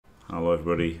Hello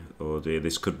everybody. Oh dear,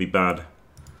 this could be bad.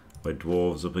 We're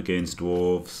dwarves up against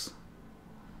dwarves.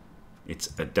 It's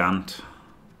a Dant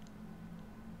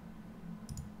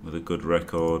with a good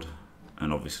record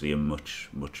and obviously a much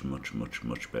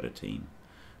better team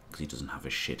because he doesn't have a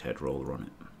shithead roller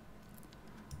on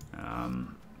it.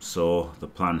 So the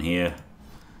plan here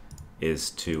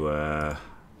is to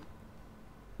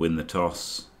win the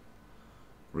toss,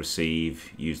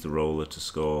 receive, use the roller to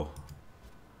score,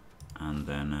 and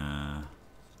then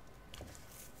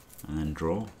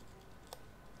draw.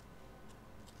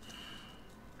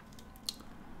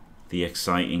 The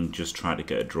exciting just try to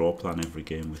get a draw plan every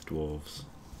game with dwarves.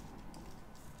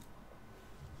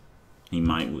 He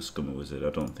might with Scum a Wizard. I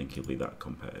don't think he'll be that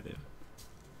competitive.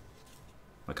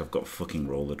 Like, I've got fucking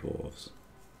roller dwarves.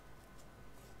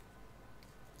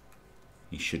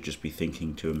 He should just be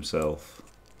thinking to himself,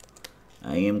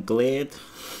 I am glad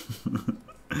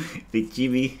that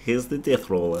Jimmy has the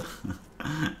Deathroller.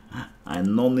 I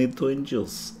no need to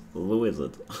induce the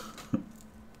wizard.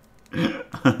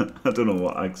 I don't know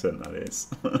what accent that is.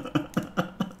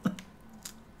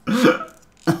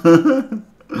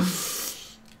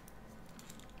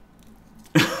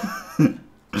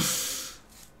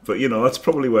 But you know, that's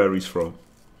probably where he's from.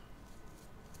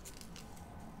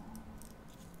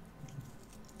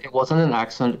 It wasn't an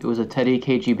accent, it was a Teddy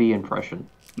KGB impression.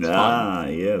 It's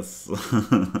fine. Yes.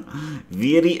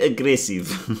 Very aggressive.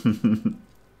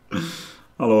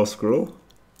 Hello, Squirrel.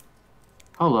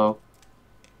 Hello.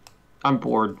 I'm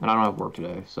bored and I don't have work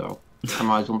today, so I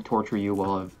might as well torture you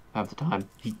while I have the time.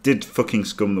 He did fucking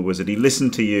scum the wizard. He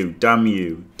listened to you. Damn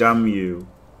you. Damn you.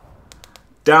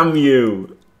 Damn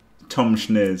you, Tom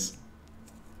Schniz.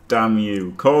 Damn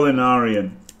you. Colin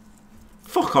Arian.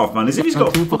 Fuck off, man. As if he's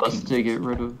got a fucking... to get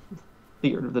rid of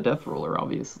the Deathroller,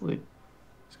 obviously.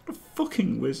 He's got a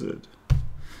fucking wizard.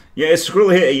 Yeah, Squirrel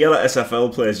here to yell at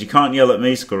SFL players. You can't yell at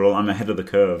me, Squirrel. I'm ahead of the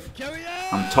curve.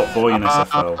 I'm top boy in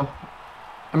SFL.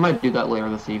 I might do that later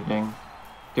this evening,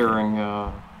 during,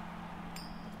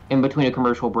 in between a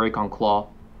commercial break on Claw.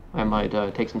 I might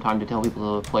take some time to tell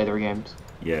people to play their games.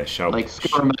 Yeah, shout. Like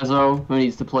Scarmezzo, who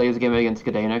needs to play his game against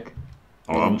Gdanik.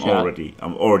 Oh, I'm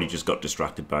already just got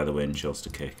distracted by the way and chose to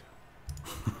kick.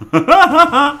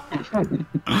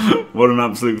 What an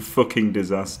absolute fucking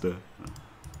disaster.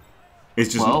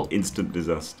 It's just an instant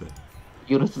disaster.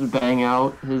 You just bang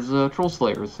out his Troll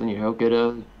Slayers and, you know, get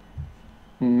a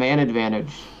man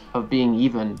advantage of being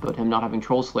even, but him not having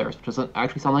Troll Slayers, which doesn't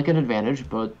actually sound like an advantage,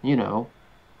 but, you know,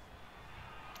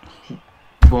 he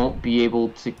won't be able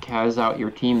to cast out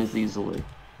your team as easily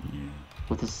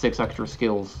with his 6 extra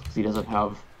skills, because he doesn't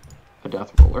have a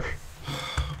Deathroller.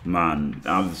 Man,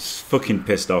 I'm fucking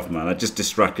pissed off, man. I just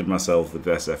distracted myself with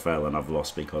SFL and I've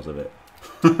lost because of it.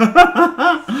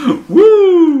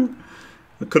 Woo!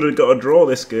 I could have got a draw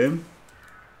this game.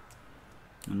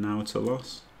 And now it's a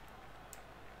loss.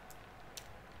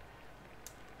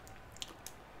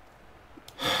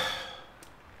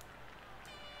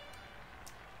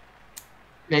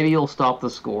 Maybe you'll stop the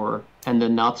score and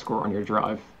then not score on your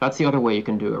drive. That's the other way you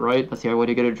can do it, right? That's the other way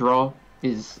to get a draw,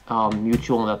 is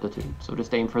mutual ineptitude. So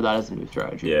just aim for that as a new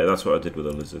strategy. Yeah, that's what I did with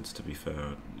the Lizards, to be fair.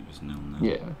 It was 0-0.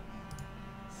 Yeah.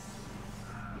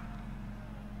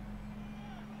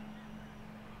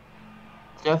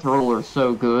 Deathroller is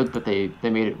so good that they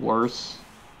made it worse.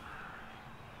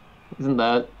 Isn't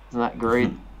that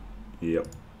great? Yep.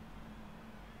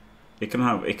 It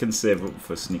can save up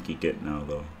for sneaky git now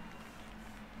though.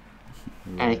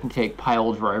 And it can take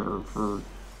pile driver for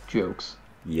jokes.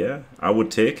 Yeah, I would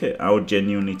take it. I would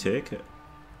genuinely take it.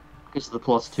 Because the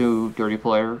 +2 dirty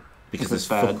player. Because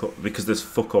there's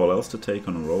fuck all else to take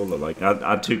on a roller. Like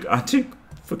I took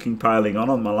fucking piling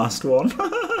on my last one.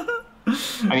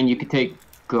 I mean, you could take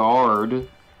guard.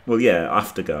 Well, yeah,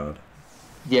 after guard.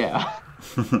 Yeah.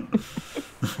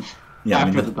 Yeah,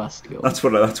 after the best skill. That's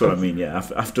what I mean. Yeah,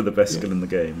 after the best skill in the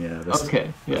game. Yeah.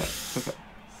 Okay. Yeah. Okay.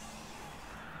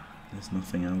 There's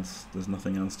nothing else. There's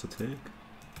nothing else to take.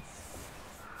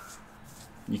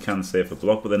 You can save for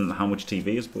block, but then how much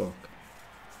TV is block?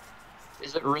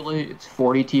 Is it really? It's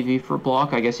 40 TV for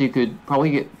block. I guess you could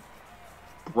probably get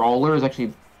Brawler is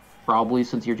actually probably,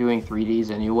 since you're doing 3Ds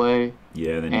anyway.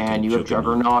 Yeah. Then you have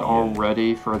Juggernaut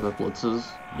already for the blitzes.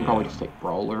 You probably just take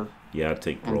Brawler. Yeah, I'd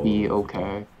take Brawler. And be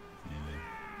okay.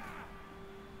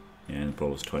 Yeah, and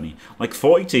Brawler's 20. Like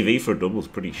 40 TV for a double is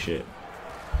pretty shit.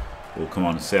 Well, come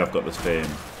on, say I've got this fame.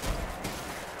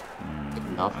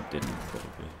 I didn't,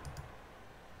 probably.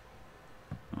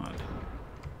 No, I didn't.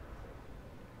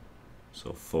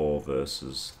 So 4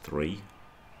 versus 3.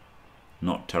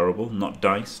 Not terrible, not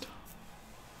diced.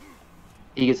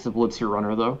 He gets to blitz your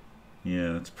runner, though.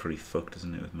 Yeah, that's pretty fucked,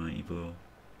 isn't it, with Mighty Blow?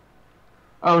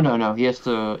 Oh no, he has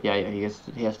to. Yeah, he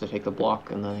has to take the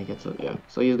block, and then he gets it. Yeah,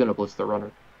 so he's gonna blitz the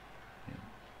runner.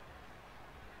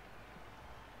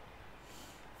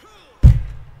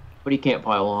 But he can't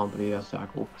pile on, but he has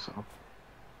tackle, so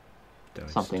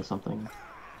Diced. something.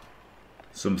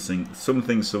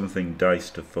 Something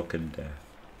diced to fucking death.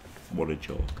 What a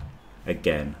joke.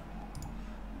 Again.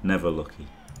 Never lucky.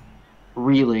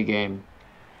 Relay game.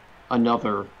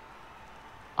 Another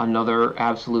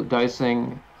absolute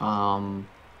dicing. Are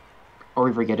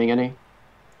we forgetting any?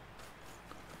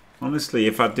 Honestly,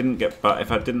 if I didn't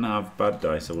have bad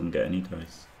dice, I wouldn't get any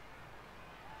dice.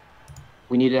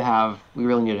 We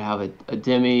really need to have a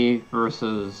Demi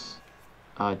versus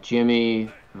Jimmy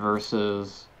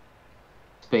versus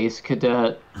Space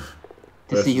Cadet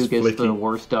to see who gets Flicky. the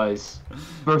worst dice.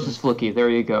 Versus Flicky, there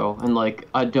you go. And like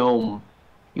a dome.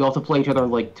 You all have to play each other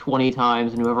like 20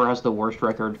 times, and whoever has the worst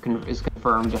record is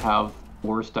confirmed to have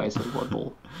worst dice in Blood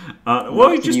Bowl.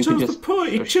 Well, he just chose the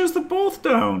point. He chose the both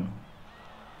down.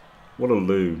 What a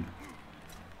loon.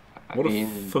 What a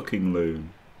fucking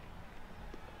loon.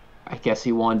 I guess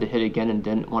he wanted to hit again and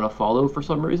didn't want to follow for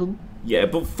some reason. Yeah,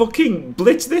 but fucking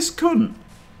blitz this cunt.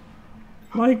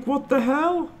 Like, what the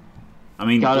hell? I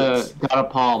mean, gotta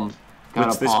palm.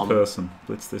 Blitz this person.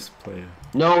 Blitz this player.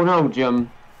 No, Jim.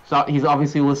 So he's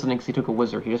obviously listening because he took a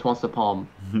wizard. He just wants to palm.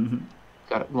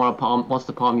 Wants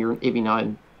to palm your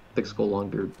AV9 thick skull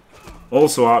longbeard.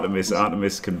 Also,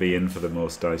 Artemis can be in for the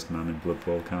most diced man in Blood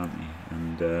Bowl, can't he?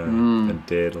 And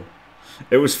Daedal.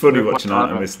 It was funny watching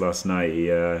Artemis last night.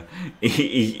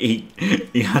 He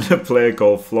had a player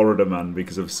called Florida Man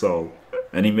because of Sol,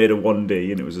 and he made a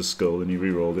 1D and it was a skull, and he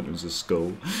re-rolled it and it was a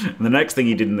skull. And the next thing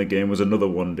he did in the game was another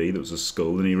 1D that was a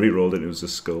skull, and he re-rolled it and it was a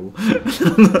skull. And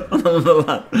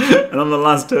on the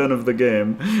last turn of the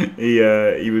game,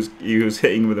 he was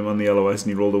hitting with him on the LOS,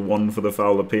 and he rolled a 1 for the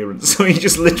foul appearance. So he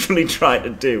just literally tried to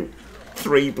do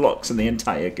 3 blocks in the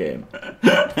entire game,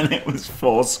 and it was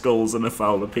 4 skulls and a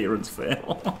foul appearance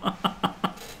fail.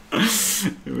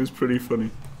 It was pretty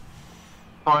funny.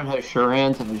 Opponent has sure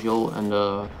hands and Vigil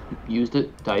and used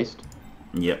it, diced.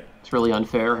 Yep. It's really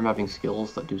unfair him having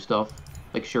skills that do stuff.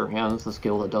 Like sure hands, the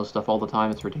skill that does stuff all the time.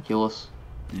 It's ridiculous.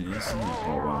 It is.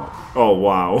 Oh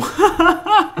wow.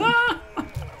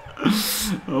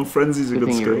 Oh, Frenzy's a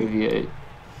good skill. AV8.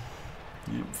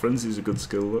 Yeah, Frenzy's a good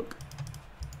skill. Look.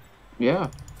 Yeah.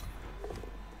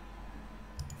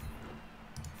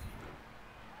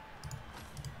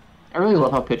 I really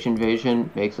love how Pitch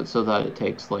Invasion makes it so that it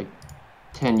takes like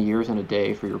 10 years and a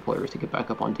day for your players to get back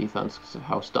up on defense because of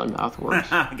how stun math works.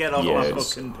 Get off my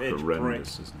fucking pitch,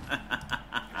 horrendous, isn't it?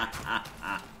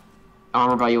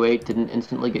 Armor value 8 didn't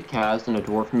instantly get cast in a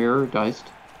Dwarf mirror, diced.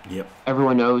 Yep.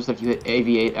 Everyone knows that if you hit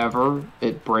AV8 ever,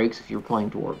 it breaks if you're playing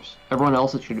Dwarves. Everyone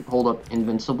else, it should hold up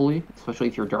invincibly, especially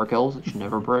if you're Dark Elves, it should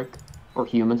never break. Or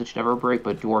humans, it should never break,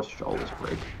 but Dwarves should always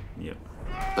break. Yep.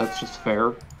 That's just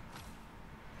fair.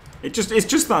 It's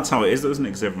just that's how it is, though, isn't it?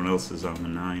 Because everyone else is armor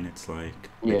 9. It's like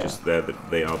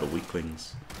they are the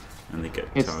weaklings, and they get.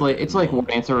 It's like War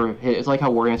Dancer. It's like how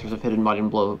War Dancers have hidden Mighty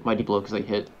Blow because they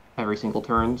hit every single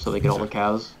turn, so they get all the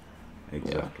Kaz.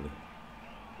 Exactly. Yeah.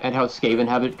 And how Skaven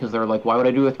have it because they're like, why would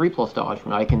I do a 3+ dodge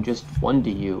when I can just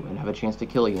 1D you and have a chance to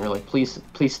kill you? And you're like, please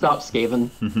stop,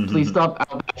 Skaven. Please stop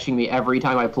outbashing me every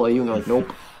time I play you. And they're like,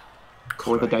 nope.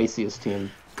 We're the diciest team.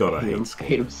 God, I hate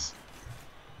Skaven. It's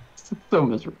so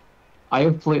miserable. I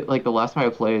have played, like, the last time I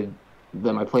played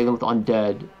them with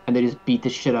Undead, and they just beat the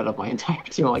shit out of my entire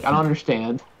team. I'm like, I don't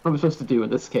understand what I'm supposed to do in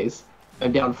this case.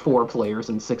 I'm down 4 players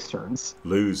in 6 turns.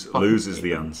 Lose is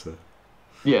the answer.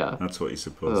 Yeah. That's what you're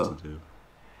supposed to do.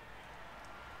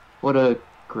 What a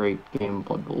great game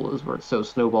Blood Bowl is, where it's so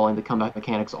snowballing, the combat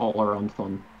mechanics all around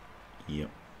fun. Yep.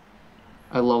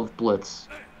 I love Blitz.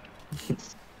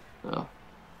 It's... I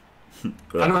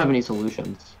don't have any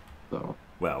solutions, so...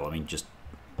 Well, I mean,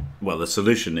 the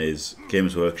solution is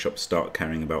Games Workshop start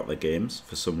caring about their games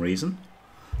for some reason,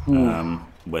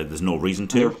 where there's no reason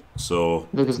to.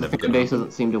 Because the fan base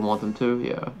doesn't seem to want them to.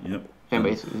 Yeah. Yep. Fan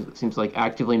base seems like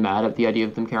actively mad at the idea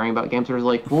of them caring about games. They're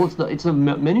like, well, it's a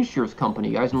miniatures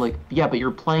company, guys. I'm like, yeah, but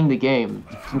you're playing the game.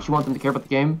 Don't you want them to care about the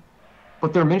game?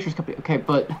 But they're a miniatures company. Okay,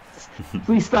 but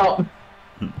please stop.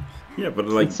 Yeah, but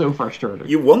like, it's so frustrating.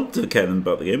 You want to care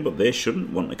about the game, but they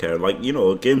shouldn't want to care. Like, you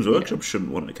know, Games Workshop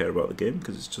shouldn't want to care about the game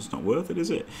because it's just not worth it, is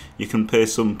it? You can pay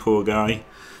some poor guy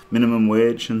minimum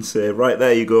wage and say, right,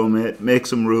 there you go, mate, make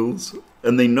some rules.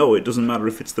 And they know it doesn't matter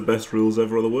if it's the best rules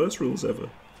ever or the worst rules ever.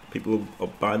 People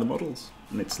will buy the models.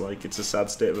 And it's like, it's a sad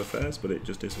state of affairs, but it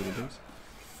just is what it is.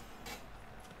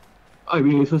 I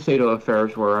mean, it's a state of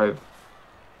affairs where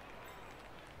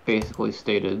basically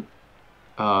stated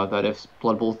that if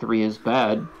Blood Bowl 3 is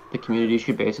bad, the community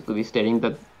should basically be stating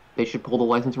that they should pull the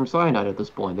license from Cyanide at this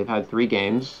point. They've had 3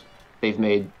 games. They've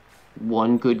made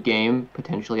 1 good game,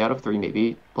 potentially out of 3,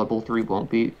 maybe. Blood Bowl 3 won't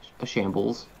be a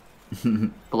shambles.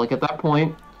 But like at that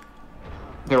point,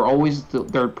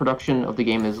 their production of the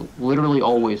game is literally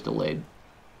always delayed.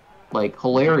 Like,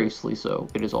 hilariously so,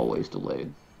 it is always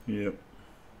delayed. Yep.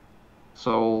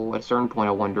 So at a certain point,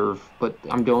 I wonder if, but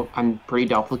I'm pretty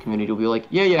doubtful the community will be like,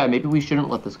 yeah, maybe we shouldn't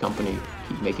let this company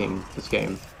keep making this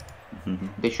game.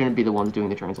 They shouldn't be the ones doing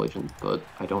the translation, but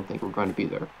I don't think we're going to be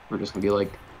there. We're just going to be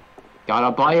like,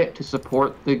 gotta buy it to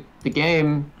support the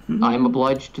game. I'm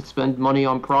obliged to spend money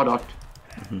on product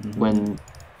when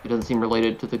it doesn't seem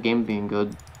related to the game being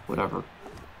good. Whatever.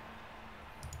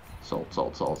 Salt,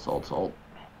 salt, salt, salt, salt.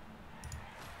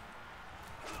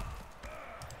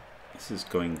 This is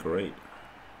going great.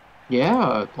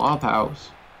 Yeah, a lot of pows.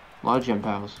 A lot of gym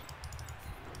pows.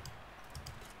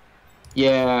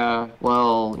 Yeah,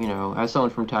 well, you know, as someone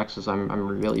from Texas, I'm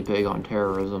really big on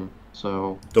terrorism,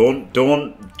 so... Don't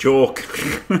joke.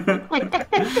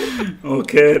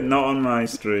 Okay, not on my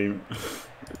stream.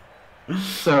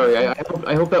 Sorry,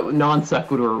 I hope that non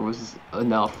sequitur was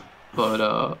enough,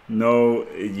 but No,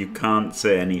 you can't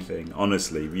say anything.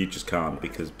 Honestly, you just can't,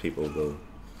 because people will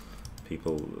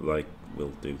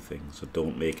do things. So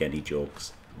don't make any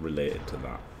jokes related to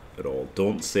that at all.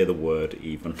 Don't say the word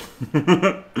even.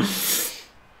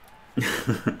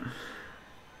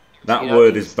 That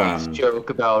word is banned. Joke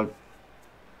about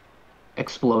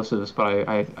explosives, but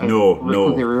I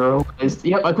quickly realized,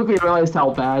 I quickly realized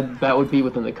how bad that would be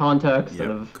within the context,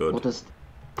 and we'll just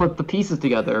put the pieces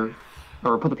together,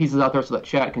 or put the pieces out there so that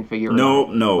chat can figure it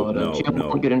out. No, chat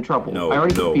won't get in trouble. I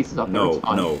already put the pieces out there. It's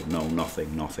fine.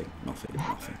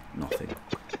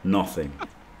 Nothing.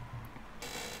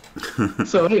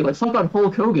 So hey, let's talk about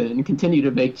Hulk Hogan and continue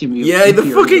to make Jimmy. Yeah, the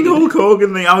fucking Hulk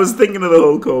Hogan thing. I was thinking of the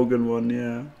Hulk Hogan one.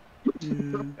 Yeah.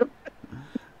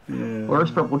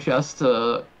 Where's Purple Chest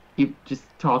to just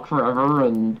talk forever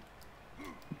and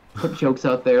put jokes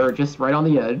out there just right on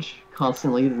the edge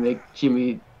constantly to make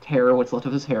Jimmy tear what's left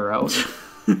of his hair out.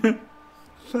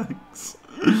 Thanks.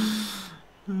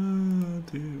 Oh,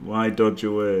 dear. Why dodge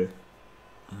away?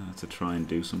 To try and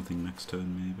do something next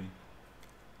turn, maybe.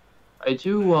 I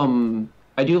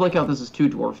do like how this is 2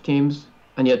 dwarf teams,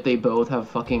 and yet they both have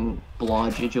fucking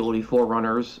blodge agility 4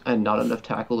 runners and not enough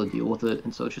tackle to deal with it,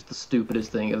 and so it's just the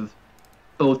stupidest thing of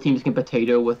both teams can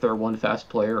potato with their one fast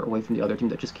player away from the other team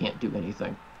that just can't do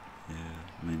anything. Yeah,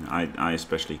 I mean, I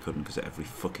especially couldn't, because every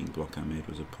fucking block I made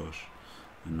was a push,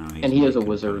 and now he's... And he is a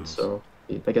wizard, so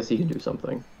I guess he can do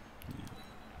something. Yeah.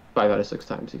 5 out of 6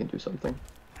 times he can do something.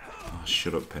 Oh,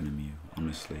 shut up, Penemu,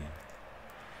 honestly.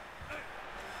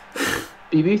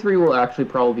 BB3 will actually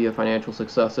probably be a financial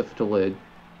success if delayed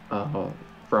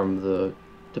from the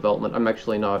development. I'm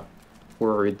actually not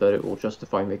worried that it will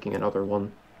justify making another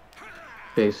one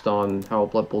based on how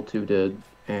Blood Bowl 2 did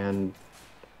and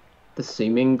the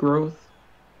seeming growth.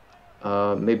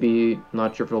 Maybe,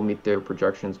 not sure if it'll meet their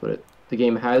projections, but the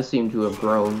game has seemed to have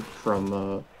grown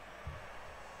from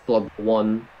Blood Bowl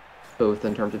 1, both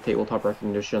in terms of tabletop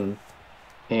recognition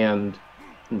and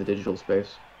in the digital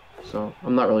space. So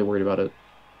I'm not really worried about it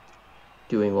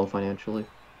doing well financially,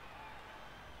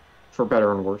 for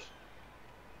better and worse.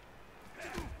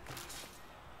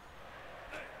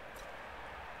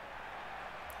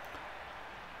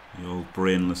 The old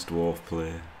brainless dwarf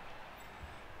play.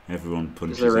 Everyone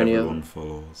punches, everyone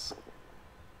follows.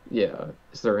 Yeah.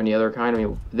 Is there any other kind? I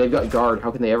mean, they've got guard.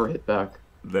 How can they ever hit back?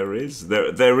 There is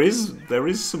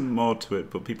some more to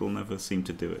it, but people never seem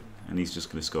to do it. And he's just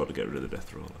going to score to get rid of the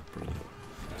Deathroller. Brilliant.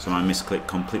 So my misclick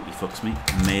completely fucks me.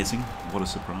 Amazing. What a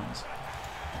surprise.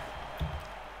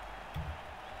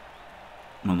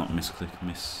 Well, not misclick,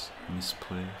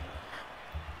 misplay.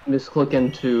 Misclick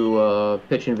into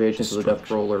pitch invasion to the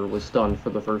Deathroller was stunned for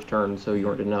the first turn, so you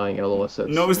weren't denying LOS6.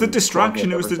 No, it was the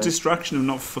distraction. It was the distraction of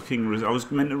not fucking... I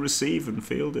was meant to receive and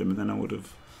field him, and then I would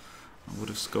have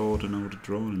scored and I would have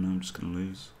drawn, and now I'm just going to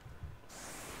lose.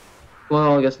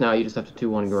 Well, I guess now you just have to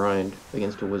 2-1 grind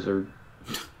against a wizard.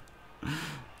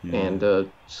 Yeah. And a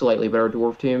slightly better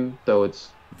dwarf team, though it's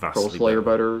Troll Slayer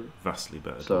better. Vastly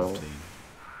better dwarf team.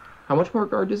 How much more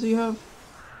guard does he have?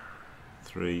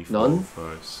 3, 4, None?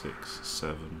 5, 6,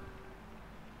 7.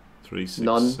 3, 6,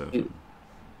 None? 7.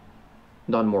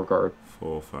 None more guard.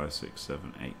 4, 5, 6,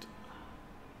 7, 8.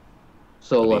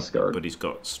 So less guard. But he's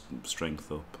got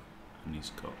strength up, and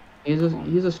he's got... He's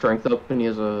a strength up, and he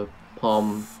has a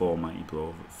palm... 4 mighty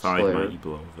blow, 5 Slayer. mighty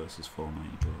blow versus 4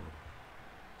 mighty blow.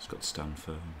 He's got stand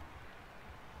firm.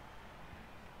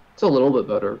 It's a little bit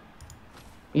better.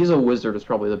 He's a wizard is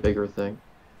probably the bigger thing.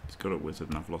 He's got a wizard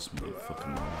and I've lost my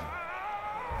fucking mind.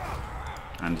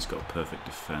 And he's got a perfect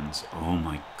defense. Oh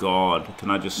my god. Can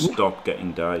I just stop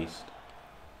getting diced?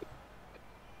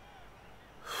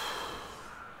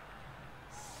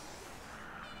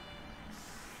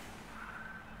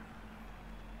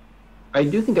 I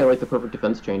do think I like the perfect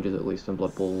defense changes, at least in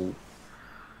Blood Bowl,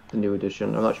 the new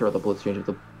edition. I'm not sure about the Blitz change, but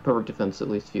the perfect defense at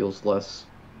least feels less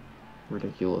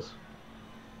ridiculous.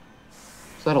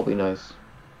 So that'll be nice.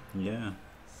 Yeah.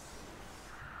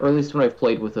 Or at least when I've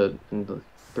played with it in the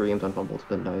 3 games on Fumble, it's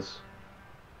been nice.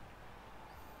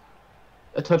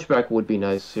 A touchback would be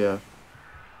nice, yeah.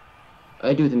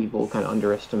 I do think people kind of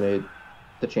underestimate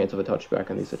the chance of a touchback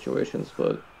in these situations,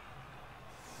 but...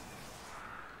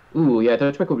 Ooh, yeah,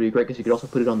 touchback would be great because you could also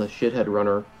put it on the shithead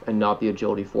runner and not the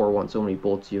agility 4 one. So many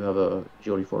bolts, you have a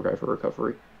agility 4 guy for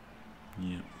recovery.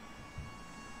 Yeah.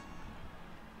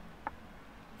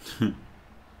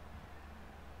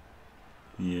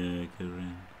 Yeah,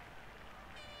 Kareem.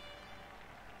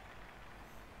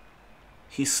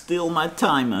 He's still my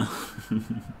timer.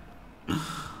 I'm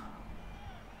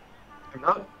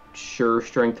not sure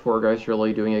Strength 4 guy's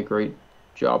really doing a great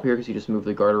job here because you just move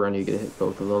the guard around and you get to hit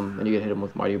both of them, and you get to hit him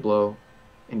with Mighty Blow,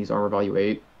 and he's armor value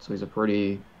 8, so he's a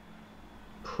pretty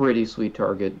sweet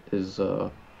target, is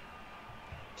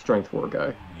Strength 4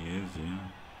 guy. He is, yeah.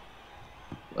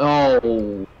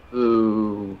 Oh,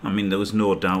 ooh. I mean, there was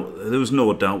no doubt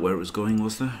where it was going,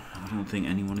 was there? I don't think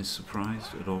anyone is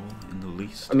surprised at all, in the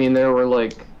least. I mean, there were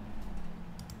like...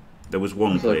 There was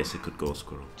one place it could go,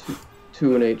 Squirrel.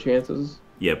 2 in 8 chances.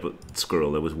 Yeah, but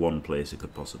Squirrel, there was one place it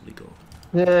could possibly go.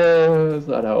 That's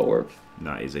not how it works.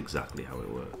 That is exactly how it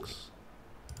works.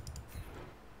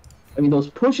 I mean, those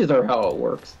pushes are how it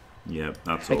works. Yep,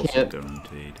 that's also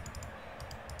guaranteed.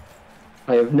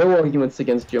 I have no arguments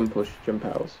against Jim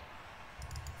Powers.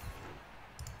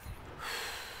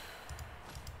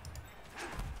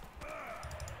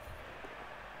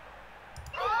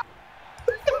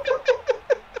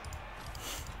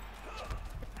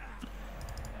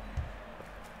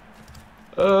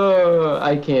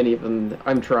 I can't even.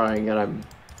 I'm trying, and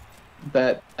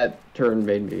that turn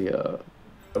made me a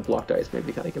block dice made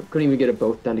me kind of couldn't even get it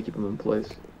both down to keep them in place.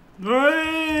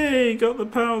 Hey, got the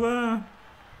power there.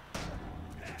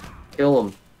 Kill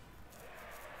him.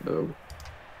 No.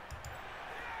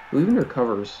 Who even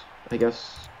recovers? I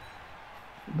guess.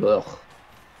 Ugh.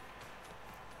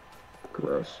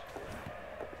 Gross.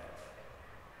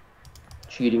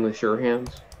 Cheating with sure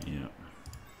hands. Yeah.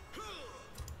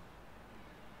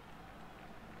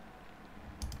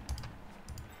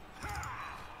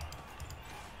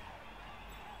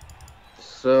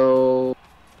 So,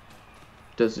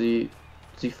 does he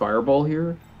fireball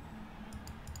here?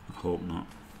 I hope not.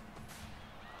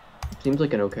 Seems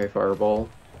like an okay fireball,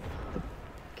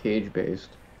 cage based,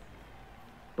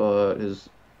 but his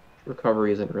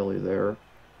recovery isn't really there.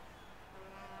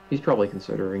 He's probably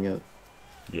considering it.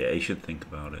 Yeah, he should think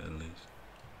about it at least.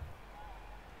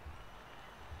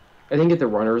 I think get the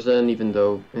runners in, even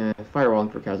though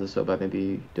fireballing for Kaz is so bad.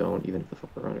 Maybe don't, even if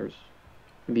the runners.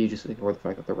 Maybe you just ignore the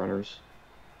fact that the runners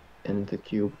in the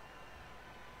cube.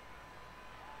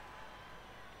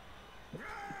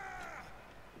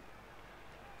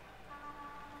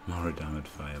 Moradam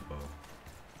fireball.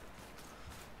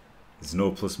 There's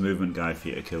no plus movement guy for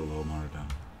you to kill though, Moradam.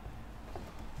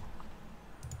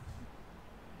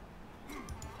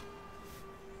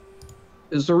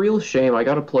 It's a real shame. I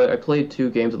played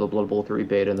 2 games of the Blood Bowl 3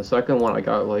 beta, and the second one I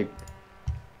got like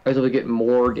I was able to get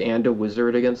Morg and a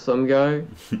wizard against some guy,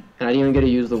 and I didn't even get to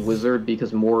use the wizard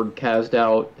because Morg cast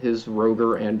out his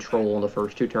Roger and Troll in the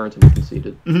first 2 turns and he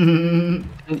conceded.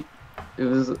 It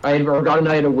was I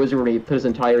had a wizard and he put his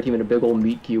entire team in a big old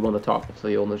meat cube on the top of the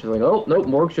field, and it's just like, oh nope,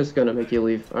 Morg's just gonna make you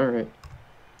leave. All right.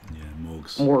 Yeah,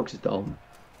 Morg's dumb.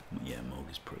 Yeah, Morg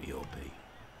is pretty OP.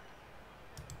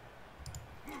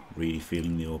 Really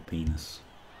feeling the OPness.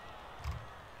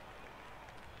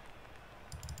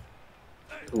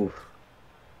 Oof.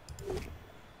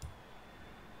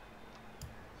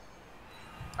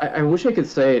 I wish I could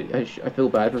say I feel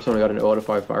bad for someone who got an 0 out of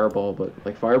 5 fireball, but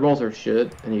like fireballs are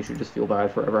shit, and you should just feel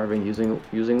bad for ever having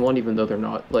using one, even though they're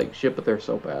not like shit, but they're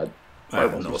so bad. I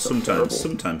don't know.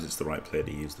 Sometimes it's the right play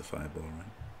to use the fireball, right?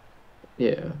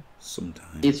 Yeah.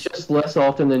 Sometimes. It's just less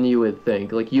often than you would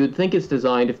think. Like you would think it's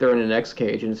designed if they're in an X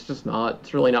cage, and it's just not.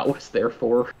 It's really not what it's there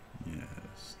for.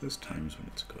 Yes, there's times when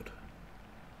it's good.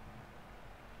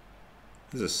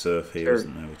 There's a surf here,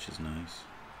 isn't there, which is nice.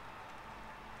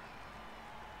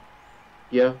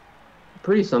 Yeah,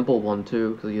 pretty simple one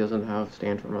too, because he doesn't have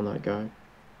stand firm on that guy.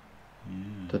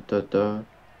 Yeah.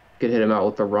 Could hit him out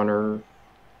with the runner.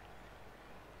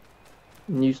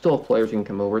 And you still have players who can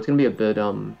come over. It's gonna be a bit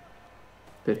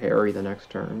hairy the next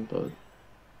turn, but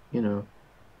you know,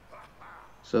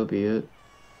 so be it.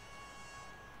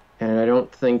 And I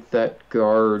don't think that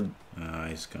guard.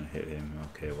 He's gonna hit him.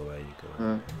 Okay, well there you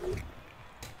go.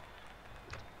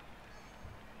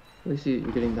 At least you're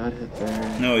getting that hit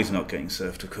there. No, he's not getting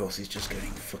surfed, of course. He's just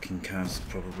getting fucking cast,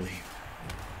 probably.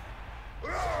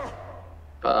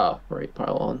 Ah, right,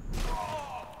 pile on.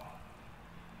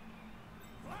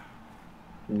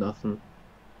 Nothing.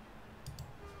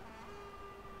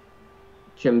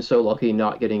 Jim's so lucky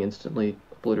not getting instantly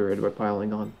obliterated by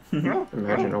piling on.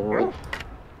 Imagine a world.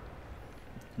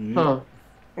 Huh.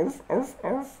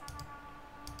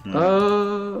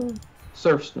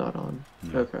 Surf's not on.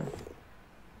 No. Okay.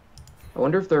 I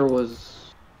wonder if there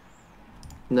was...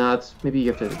 Nah, it's... Maybe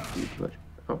you have to do too much.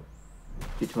 Oh.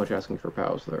 Do too much asking for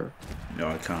POWs there. No,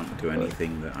 I can't do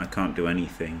anything that... I can't do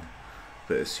anything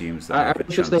that assumes that I have a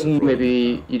was just chance thinking of rolling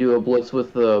maybe you do a blitz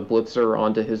with the blitzer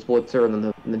onto his blitzer,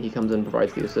 and then he comes in and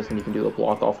provides the assist, and you can do a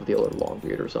block off of the other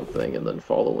Longbeard or something, and then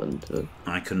follow into...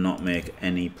 I cannot make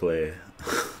any play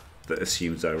that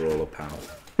assumes I roll a POW.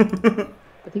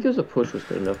 I think it was a push was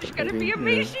good enough. It's gonna be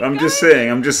amazing. I'm just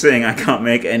saying I can't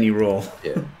make any roll.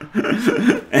 Yeah.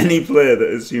 Any player that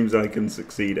assumes I can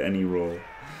succeed any roll.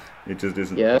 It just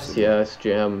isn't possible. Yes,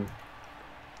 Jam.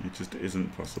 It just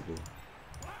isn't possible.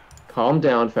 Calm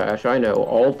down, Fash. I know.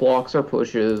 All blocks are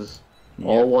pushes. Yep.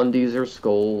 All 1Ds are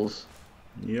skulls.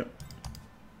 Yep.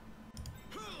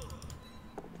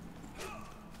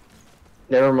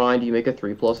 Never mind, you make a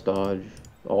 3+ dodge.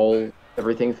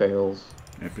 Everything fails.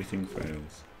 Everything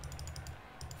fails.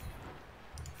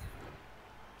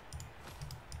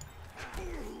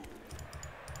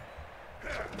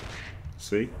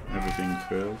 See? Everything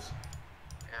fails.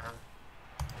 Yeah.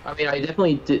 I mean, I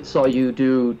definitely saw you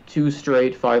do 2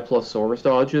 straight 5+ Saurus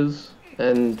dodges,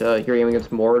 and you're aiming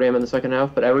against Moradam in the second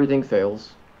half, but everything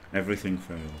fails. Everything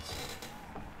fails.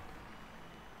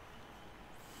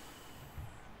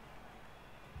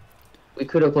 We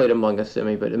could have played Among Us,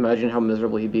 Simi, but imagine how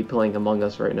miserable he'd be playing Among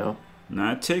Us right now.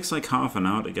 Nah, it takes like half an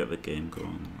hour to get the game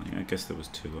going. Like, I guess there was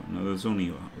 2. No, there was only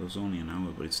an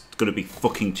hour, but it's gonna be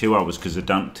fucking 2 hours because the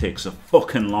dance takes so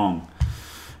fucking long.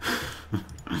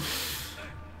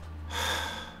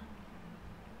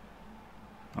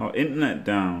 Oh, internet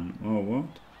down. Oh, what?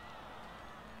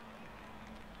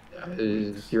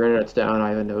 Your internet's down, I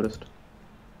haven't noticed.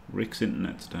 Rick's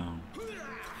internet's down.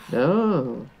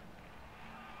 No.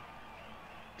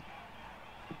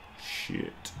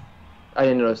 Shit. I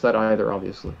didn't notice that either,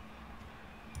 obviously.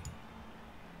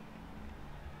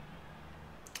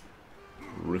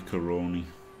 Rickaroni.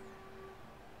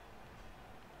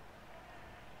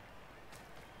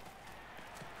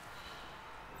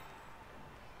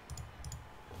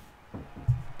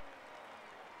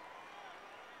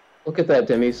 Look at that,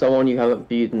 Demi. Someone you haven't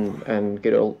beaten and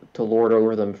get to lord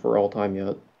over them for all time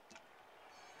yet.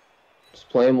 Just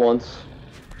play him once,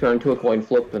 turn to a coin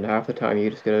flip, and half the time you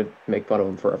just gotta make fun of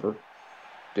him forever.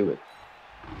 Do it.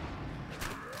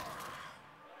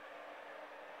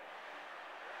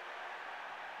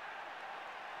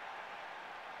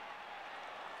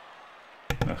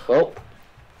 Well,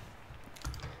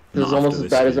 this is almost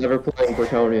as bad as ever playing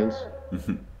Bretonians.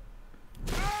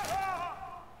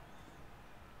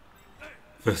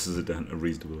 Versus a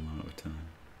reasonable amount of time.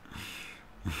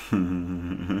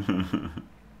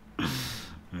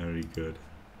 Very good.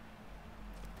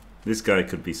 This guy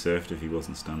could be surfed if he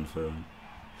wasn't stand firm.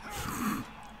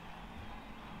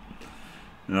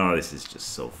 No, this is just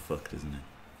so fucked, isn't it?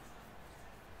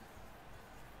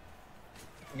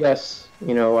 Yes,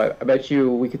 you know, I bet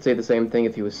you we could say the same thing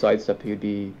if he was sidestep. He'd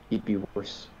be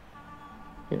worse.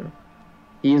 You know,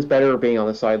 he is better being on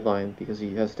the sideline because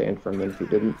he has stand firm than if he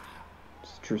didn't.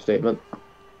 It's a true statement.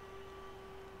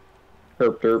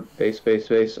 Herp derp,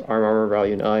 base, armor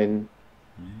value 9.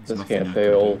 This can't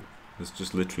fail. There's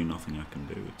just literally nothing I can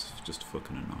do. It's just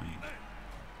fucking annoying.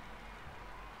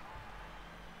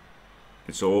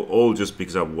 It's all just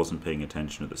because I wasn't paying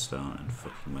attention at the start and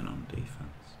fucking went on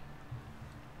defense.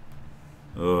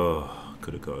 Oh,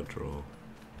 could have got a draw.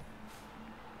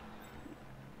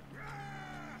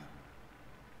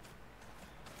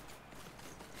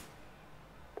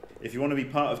 If you want to be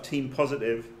part of Team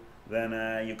Positive, then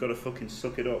you've got to fucking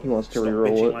suck it up. He wants to Stop reroll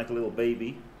bitching it like a little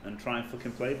baby and try and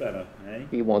fucking play better, eh?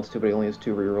 He wants to, but he only has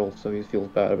 2 rerolls, so he feels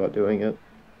bad about doing it.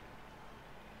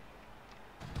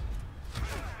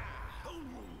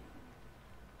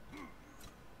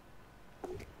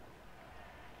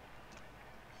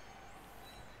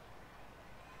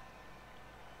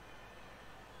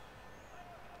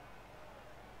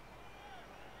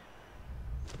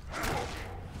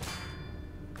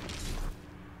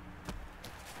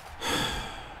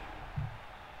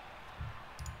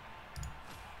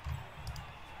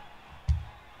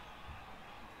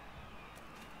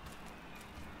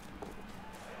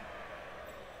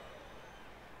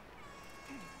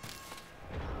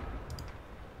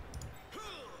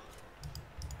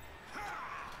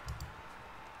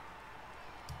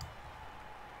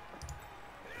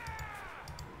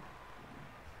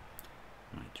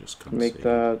 just concede. Make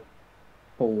that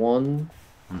a 1.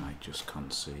 I might just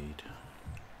concede.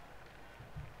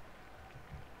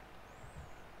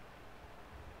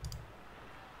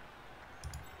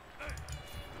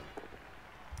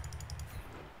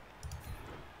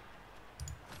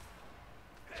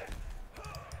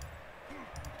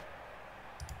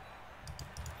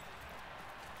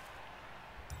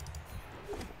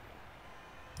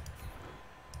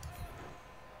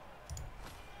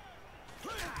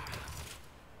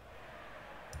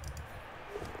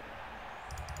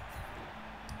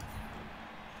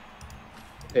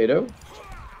 Tato?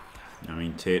 I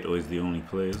mean, Tato is the only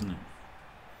play, isn't it?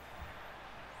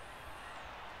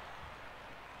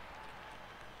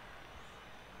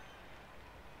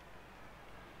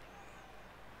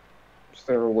 Is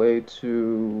there a way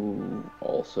to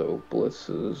also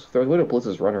Blitz's... If there's a way to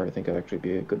Blitz's runner, I think it'd actually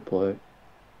be a good play.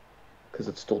 Because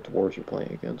it's still Dwarves you're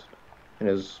playing against. And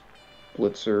his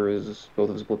Blitzer is... Both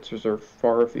of his Blitzers are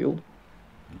far afield.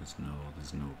 There's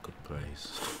no good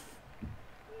plays.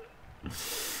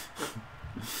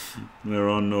 There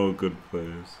are no good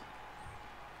players.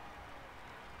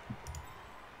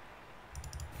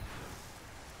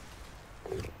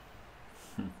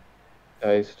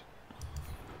 Diced.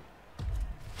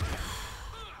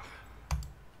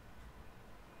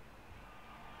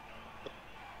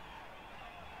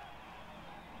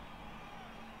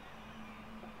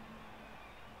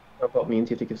 That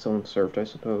means you have to give someone served, I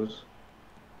suppose.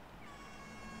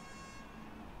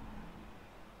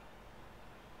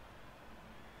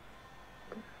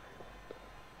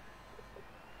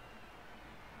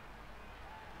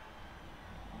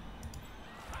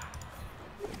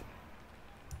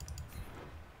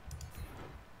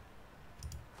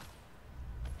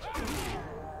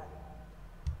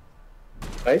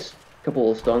 Nice.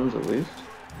 Couple of stuns at least.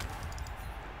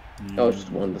 Oh, it's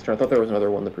just one this turn. I thought there was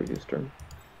another one the previous turn.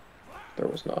 There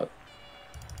was not.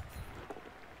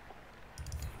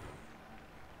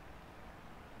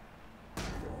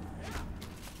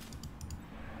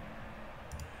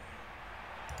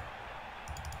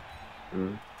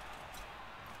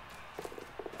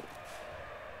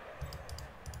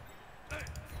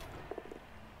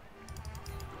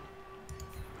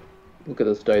 Look at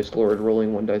this dice lord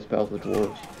rolling one dice pal with the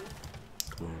dwarves.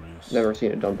 Glorious. Never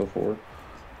seen it done before.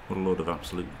 What a load of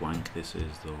absolute wank this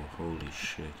is, though. Holy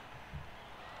shit.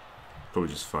 Probably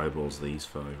just fireballs these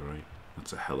 5, right?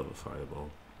 That's a hell of a fireball.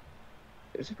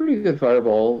 It's a pretty good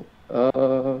fireball.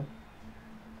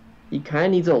 He kind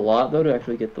of needs a lot, though, to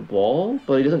actually get the ball,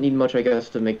 but he doesn't need much, I guess,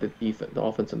 to make the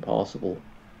offense impossible.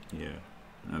 Yeah.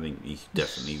 I think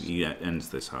he ends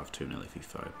this half 2-0 if he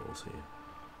fireballs here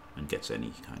and gets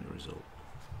any kind of result.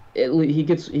 He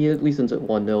at least ends at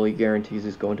 1-0. He guarantees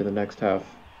he's going to the next half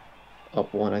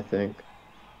up 1, I think.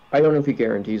 I don't know if he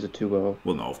guarantees a 2-0.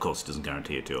 Well, no, of course it doesn't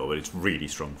guarantee a 2-0, but it's really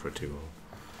strong for a 2-0.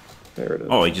 There it is.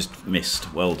 Oh, he just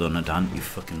missed. Well done, Adan, you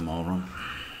fucking moron.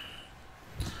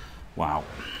 Wow.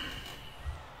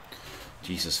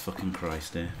 Jesus fucking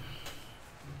Christ, eh?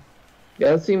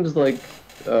 Yeah, it seems like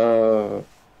the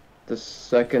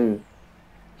second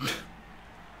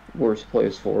worst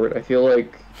place for it. I feel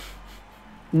like...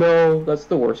 No, that's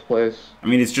the worst place. I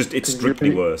mean, it's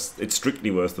strictly worse. It's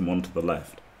strictly worse than one to the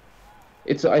left.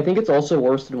 I think it's also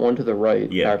worse than one to the right,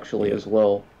 actually, as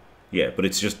well. Yeah, but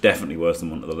it's just definitely worse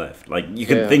than one to the left. Like, you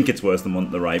can think it's worse than one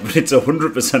to the right, but it's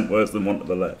 100% worse than one to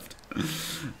the left.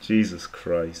 Jesus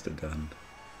Christ, Adan.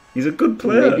 He's a good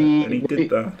player, and he did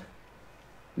that.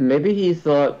 Maybe he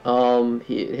thought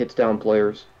he hits down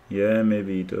players. Yeah,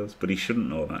 maybe he does, but he shouldn't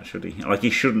know that, should he? Like, he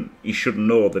should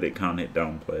know that it can't hit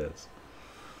down players.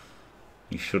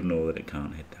 He should know that it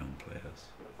can't hit down players.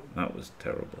 That was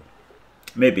terrible.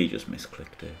 Maybe he just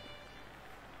misclicked it.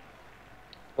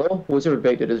 Well, Wizard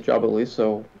Bait did his job at least,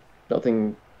 so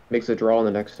nothing makes a draw in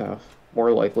the next half.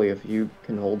 More likely if you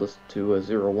can hold us to a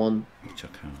 0-1. Which I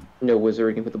can. No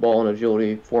Wizard can put the ball on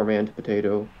agility, 4-man to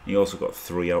potato. He also got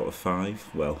 3 out of 5.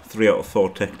 Well, 3 out of 4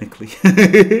 technically.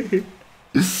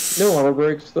 No armor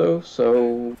breaks though,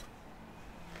 so...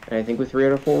 And I think with 3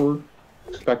 out of 4,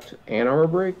 expect an armor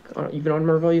break, even on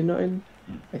armor value 9,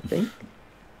 I think.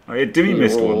 Oh yeah, Dimmy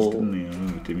missed once, didn't he? I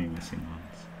remember Dimmy missing once.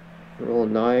 Roll a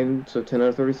 9, so 10 out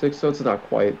of 36, so it's not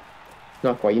quite.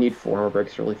 Not quite. You need 4 armor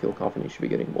breaks to really feel confident you should be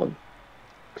getting 1.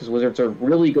 Because Wizards are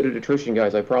really good at attrition,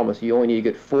 guys, I promise. You only need to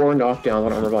get 4 knockdowns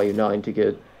on armor value 9 to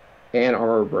get an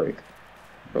armor break.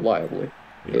 Reliably.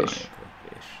 Ish.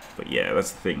 But yeah,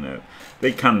 that's the thing, that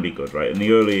they can be good, right? And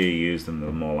the earlier you use them,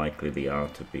 the more likely they are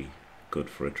to be good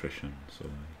for attrition. So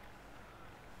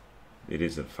it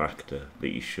is a factor that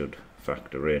you should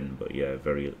factor in, but yeah,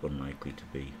 very unlikely to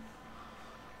be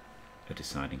a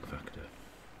deciding factor.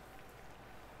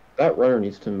 That runner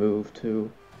needs to move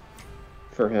too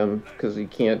for him because he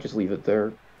can't just leave it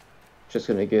there. Just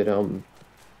gonna get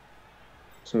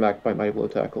smacked by Mighty Blow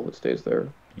Tackle if it stays there,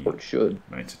 or it should.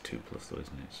 It's a 2+ though,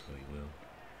 isn't it? So he will.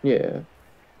 Yeah.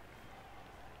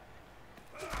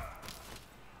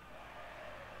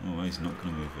 Oh, he's not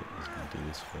going to move it. He's going to do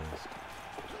this first.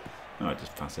 Alright,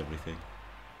 just pass everything.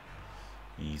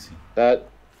 Easy. That.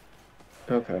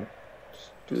 Okay.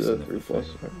 Just do the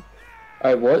 3+.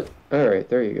 Alright, what? Alright,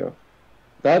 there you go.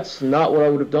 That's not what I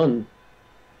would have done.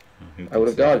 Oh, I would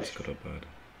have dodged. Good or bad?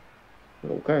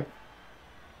 Okay.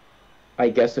 I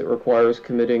guess it requires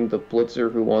committing the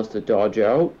blitzer who wants to dodge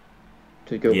out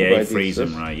to go. Yeah, he frees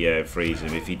him, right? Yeah, freeze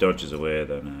him. If he dodges away,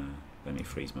 then he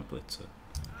frees my blitzer.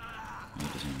 He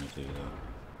doesn't want to do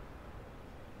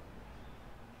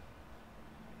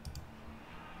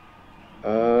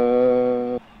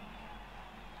that.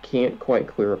 Can't quite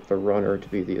clear up the runner to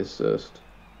be the assist,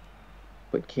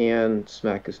 but can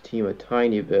smack his team a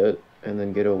tiny bit and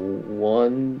then get a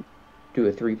 1, do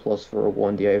a 3+ for a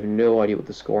 1D. I have no idea what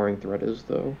the scoring threat is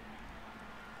though.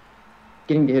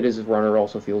 Getting to hit his runner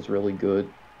also feels really good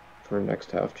for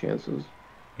next half chances.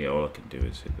 Yeah, all I can do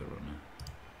is hit the runner.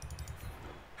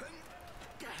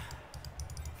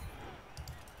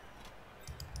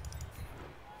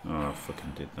 Oh, I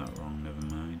fucking did that wrong, never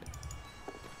mind.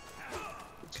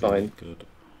 It's fine. Good.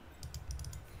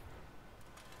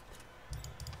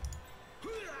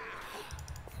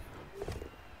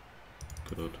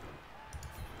 Good.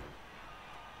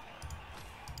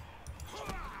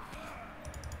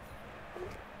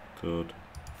 Good.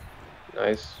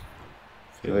 Nice.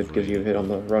 Feels Good, gives you a really hit good. on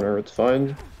the runner, it's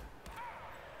fine.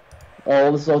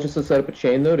 Oh, this is all just to set up a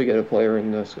chain though to get a player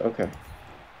in this. Okay.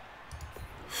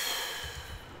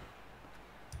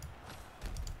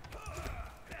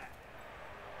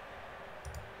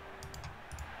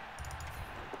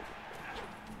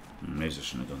 Maybe I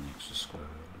shouldn't have done the extra square.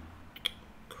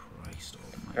 Christ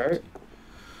almighty. Alright.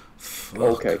 Fuck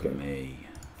Okay, good. me.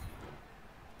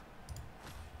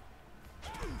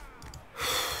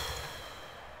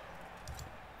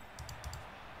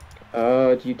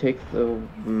 Do you take the...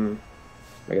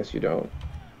 I guess you don't.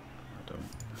 I don't.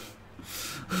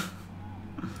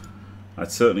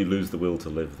 I'd certainly lose the will to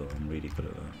live though, I'm really good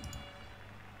at that.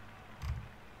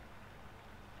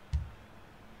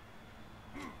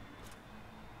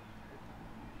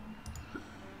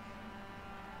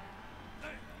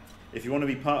 If you want to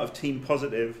be part of Team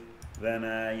Positive, then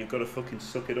you've got to fucking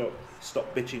suck it up.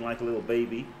 Stop bitching like a little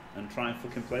baby and try and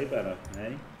fucking play better,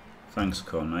 eh? Thanks,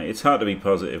 Con, mate. It's hard to be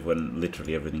positive when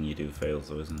literally everything you do fails,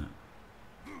 though, isn't it?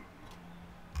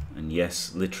 And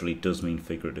yes, literally does mean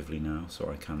figuratively now,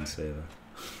 so I can say that.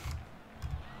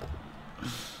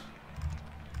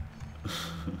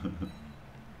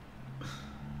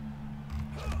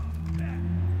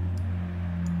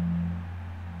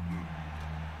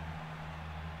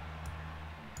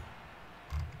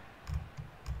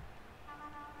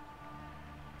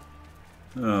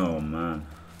 Oh man.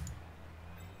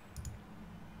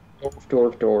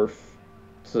 Dwarf.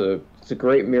 It's a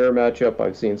great mirror matchup.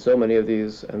 I've seen so many of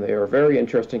these, and they are very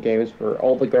interesting games where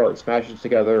all the guards smashes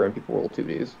together and people roll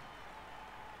 2Ds.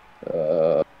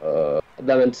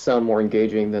 That meant to sound more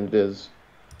engaging than it is,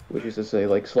 which is to say,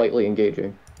 like, slightly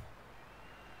engaging.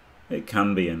 It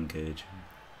can be engaging.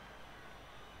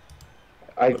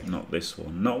 But not this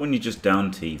one. Not when you're just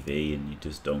down TV and you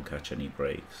just don't catch any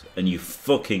breaks. And you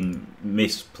fucking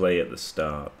misplay at the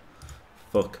start.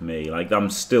 Fuck me. Like, I'm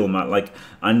still mad. Like,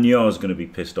 I knew I was going to be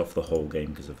pissed off the whole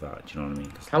game because of that. Do you know what I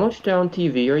mean? How much down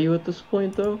TV are you at this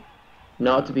point, though?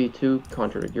 Not to be too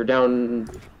contradictory. You're down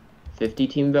 50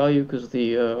 team value because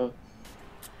the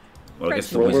well, I guess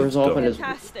the roller wizard's is off gone.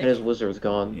 and his wizard's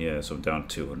gone. Yeah, so I'm down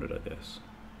 200, I guess.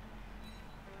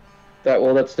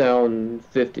 That's down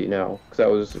 50 now,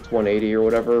 because it's 180 or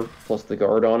whatever, plus the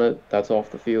guard on it. That's off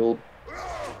the field.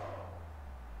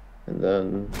 And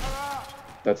then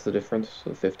that's the difference,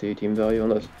 so 50 team value on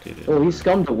this. Oh, he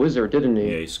scummed the wizard, didn't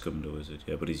he? Yeah, he scummed the wizard,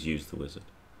 yeah, but he's used the wizard.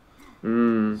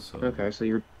 So. Okay,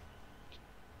 so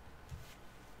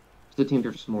the teams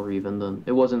are just more even then.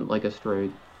 It wasn't like a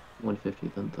straight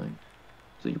 150 then thing.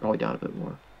 So you're probably down a bit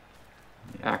more.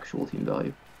 Yeah. Actual team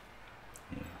value.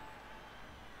 Yeah.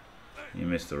 You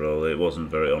missed the roll. It wasn't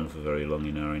very on for very long,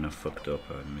 you know, and I fucked up.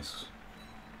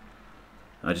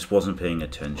 I just wasn't paying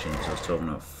attention because I was talking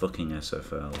about fucking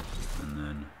SFL, and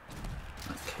then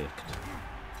I kicked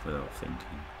without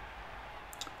thinking.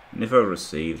 And if I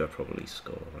received, I'd probably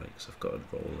score, right? Because I've got a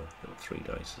roller, I've got 3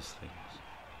 dice as things.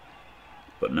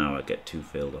 But now I get 2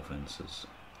 failed offences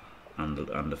and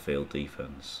a failed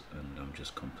defence, and I'm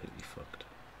just completely fucked.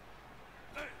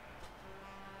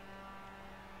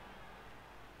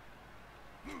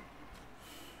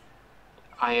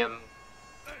 I am.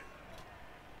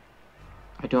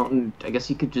 I don't. I guess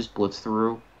he could just blitz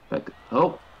through. Like,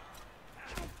 oh,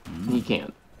 he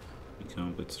can't. You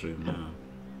can't blitz through now.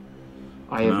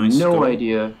 I have no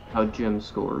idea how Jim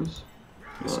scores.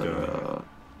 This guy.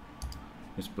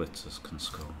 His blitzers can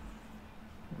score.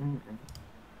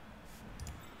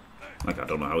 Like, I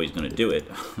don't know how he's going to do it,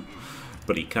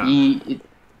 but he can.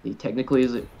 He technically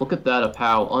is. Look at that, a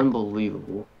POW.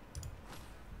 Unbelievable.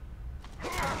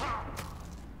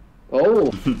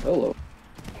 Oh, hello.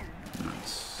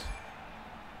 Nice.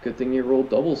 Good thing you rolled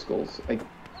double skulls.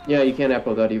 Yeah, you can't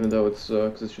echo that even though it's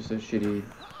because it's just a shitty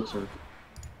blizzard.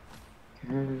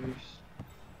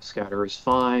 Scatter is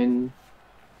fine.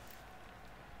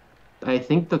 I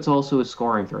think that's also a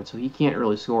scoring threat, so he can't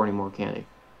really score anymore, can he?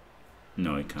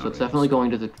 No, he can't. So it's definitely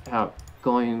going to the half.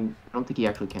 I don't think he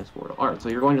actually can score it. All right, so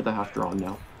you're going to the half drawn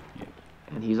now. Yeah.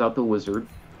 And he's out the wizard,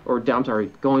 or down.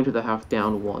 Sorry, going to the half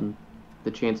down one,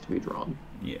 the chance to be drawn.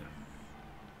 Yeah.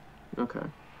 Okay.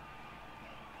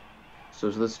 So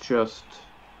is this just?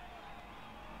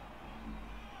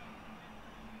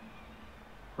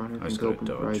 I've just got to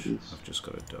dodge. I've just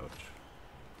got to dodge.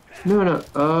 No.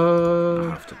 I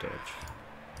have to dodge.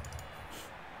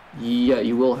 Yeah,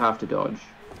 you will have to dodge.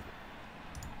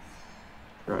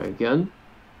 Try again.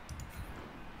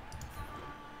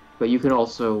 But you can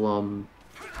also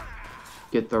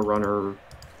get the runner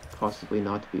possibly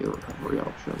not to be a recovery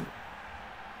option.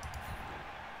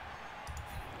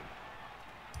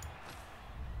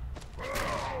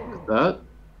 Like that?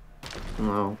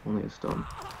 No, only a stun.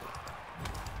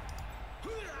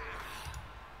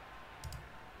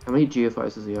 How many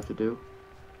GFIs does he have to do?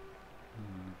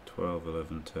 12,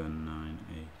 11, 10, 9,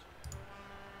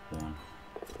 8, 1.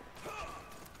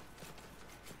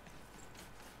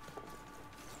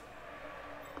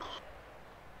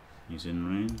 He's in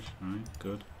range, right,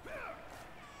 good.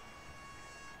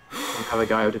 Have a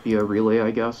guy out to be a relay,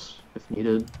 I guess, if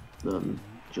needed, then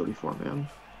Jody 4-man.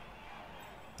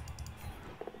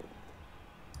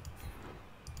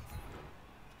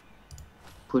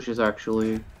 Push is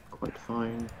actually quite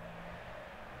fine.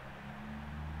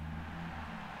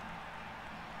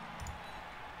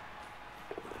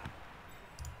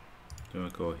 Do I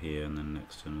go here and then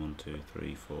next turn 1, 2,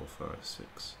 3, 4, 5,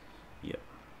 6? Yep.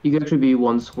 You could actually be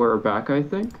one square back, I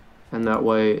think, and that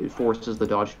way it forces the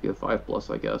dodge to be a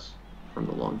 5+, I guess, from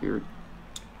the long beard.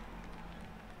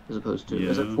 As opposed to,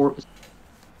 yeah. Is it 4+,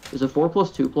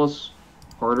 2+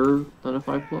 harder than a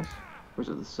 5+? Or is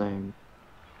it the same?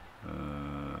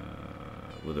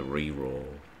 With a reroll,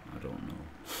 I don't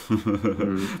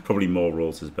know. Probably more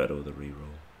rolls is better with a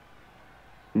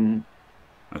reroll.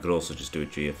 I could also just do a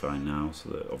GFI now, so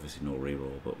that obviously no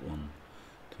reroll, but 1,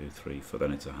 2, 3, 4.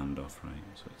 Then it's a handoff, right?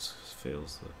 So it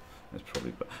feels that it's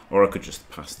probably better. Or I could just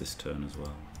pass this turn as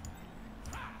well.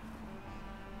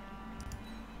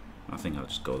 I think I'll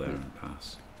just go there and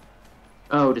pass.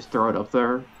 Oh, just throw it up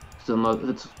there. So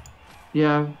it's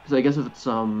yeah, because I guess if it's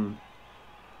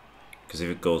because if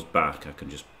it goes back, I can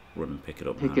just run and pick it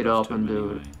up. Pick it up and do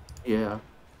it. Yeah.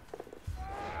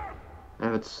 And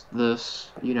if it's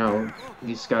this, you know,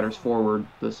 he scatters forward.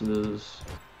 This is.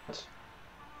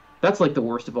 That's like the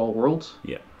worst of all worlds.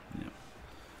 Yeah, yeah.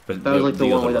 But that was like the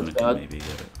one way that's bad. Maybe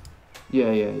get it.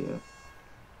 Yeah.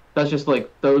 That's just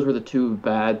like those were the two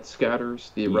bad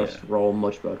scatters. The rest were all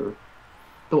much better.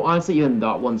 Though honestly, even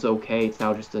that one's okay. It's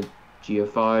now just a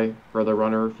GFI for the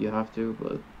runner if you have to,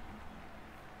 but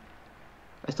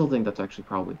I still think that's actually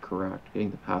probably correct.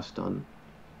 Getting the pass done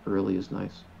early is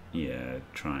nice. Yeah,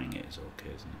 trying it is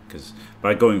okay, isn't it? Because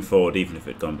by going forward, even if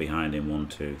it had gone behind him 1,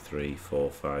 2, 3,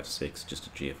 4, 5, 6, just a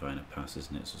GFI and a pass,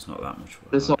 isn't it? So it's not that much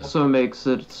work. This also makes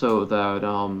it so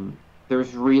that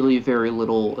there's really very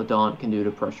little Adant can do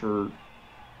to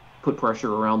put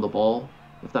pressure around the ball,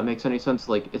 if that makes any sense.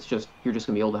 Like, it's just, you're just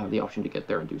going to be able to have the option to get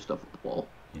there and do stuff with the ball.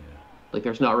 Yeah. Like,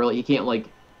 there's not really, you can't, like,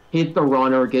 hit the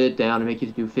runner, get it down, and make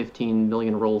you do 15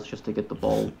 million rolls just to get the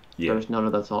ball. Yeah. There's none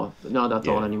of that's on. None of that's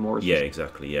on anymore. Yeah,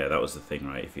 exactly. Yeah, that was the thing,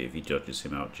 right? If he dodges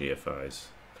him out GFIs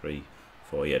 3,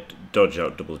 4, dodge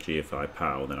out double GFI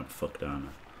POW, then I'm fucked down.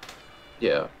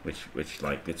 Yeah. Which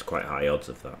like it's quite high odds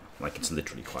of that. Like it's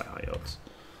literally quite high odds.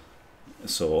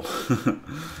 So,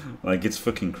 like it's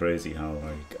fucking crazy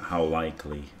how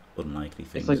likely unlikely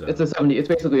things are. It's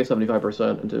basically a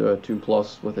 75% into a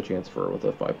 2+ with a chance with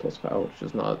a 5+ POW, which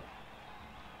is not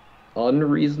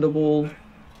unreasonable.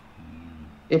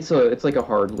 It's like a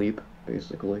hard leap,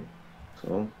 basically.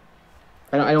 So,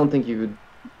 I don't think you could.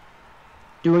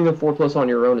 Doing a 4+ on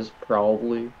your own is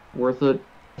probably worth it.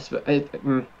 If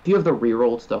you have the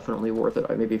reroll, it's definitely worth it.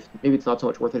 Maybe it's not so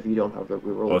much worth it if you don't have the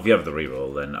reroll. Well, if you have the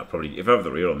reroll, then if I have the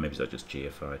reroll, maybe I just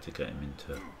GFI to get him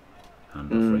into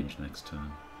handoff range next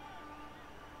turn.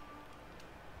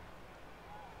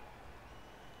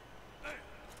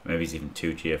 Maybe it's even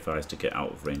 2 GFIs to get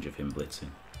out of range of him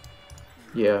blitzing.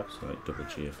 Yeah. So like double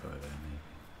GFI there, maybe.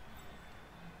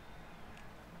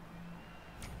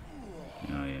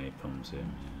 Oh yeah, he pumps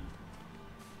him.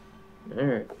 Yeah. All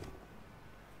right.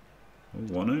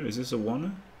 Oh, Wanner? Is this a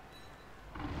Wanner?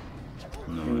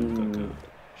 No, I've got guard.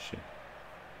 Shit.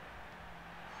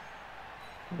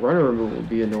 Runner removal would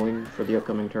be annoying for the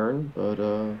upcoming turn, but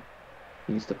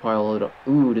he needs to pile it up.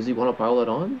 Ooh, does he want to pile it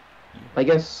on? Yeah. I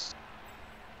guess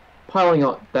piling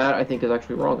on that I think is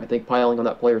actually wrong. I think piling on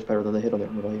that player is better than the hit on the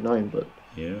armor value 9, but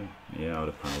Yeah, I would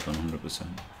have piled on 100%.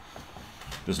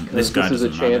 This this guy is a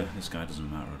doesn't matter. chance. This guy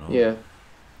doesn't matter at all. Yeah.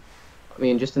 I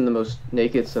mean, just in the most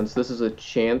naked sense, this is a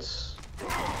chance.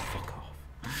 Fuck off.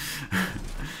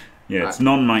 Yeah, it's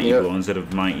non-mighty blow instead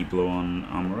of mighty blow on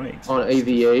armor 8. On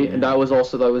AV8, and that was you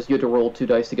had to roll 2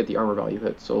 dice to get the armor value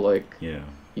hit. So like,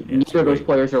 neither of those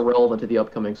players are relevant to the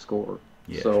upcoming score.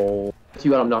 Yeah. So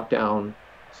you got him knocked down.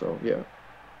 So yeah.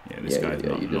 Yeah, this guy's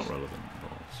not relevant at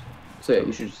all. So yeah,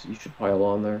 you should pile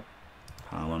on there.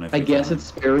 Pile on every I guess time. it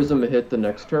spares him a hit the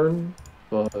next turn,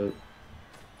 but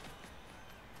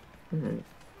alright.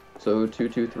 So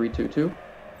 2-2-3-2-2.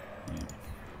 Yeah.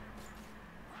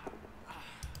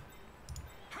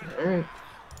 Alright.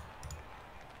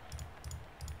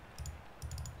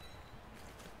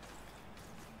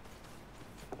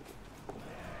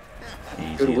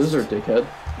 Good wizard, dickhead.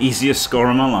 Easiest score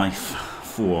of my life.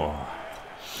 Whoa.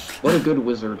 What a good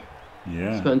wizard.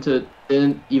 Yeah. Spent it,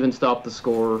 didn't even stop the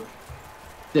score,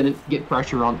 didn't get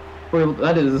pressure on. Well,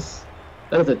 that is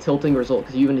a tilting result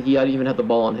because he even had the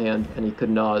ball on hand and he could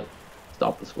not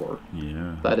stop the score.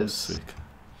 Yeah. That is sick.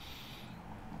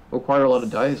 Require a lot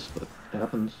of dice, but it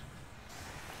happens.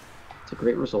 It's a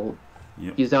great result.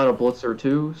 Yep. He's down a blitzer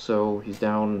too, so he's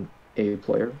down a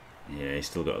player. Yeah, he's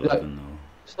still got 11 though.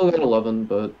 Still got 11,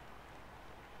 but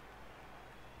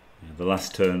yeah, the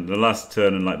last turn,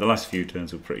 and like the last few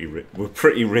turns were pretty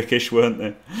rickish, weren't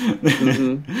they?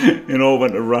 Mm-hmm. It all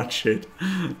went to rat shit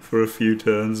for a few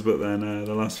turns, but then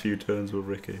the last few turns were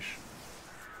rickish.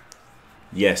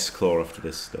 Yes, claw after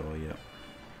this though, yeah.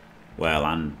 Well,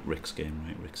 and Rick's game,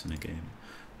 right? Rick's in a game.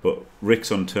 But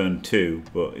Rick's on turn 2,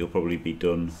 but he'll probably be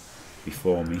done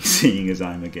before me, seeing as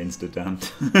I'm against a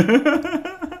Dant.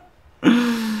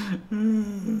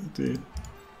 Oh, dear.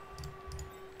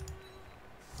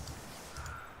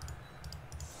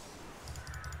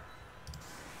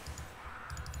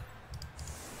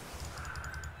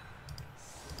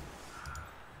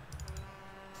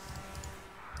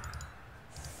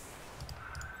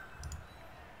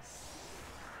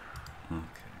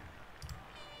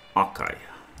 Okay.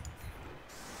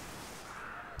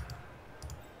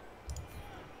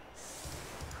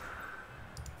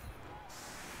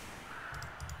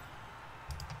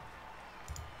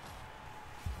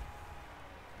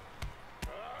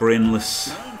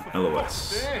 Brainless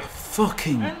LOS.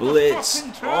 Fucking blitz.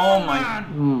 Oh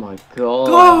my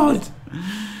god.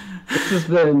 This has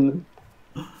been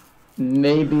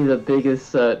maybe the biggest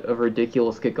set of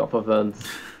ridiculous kickoff events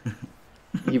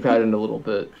you've had in a little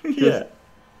bit. Yeah.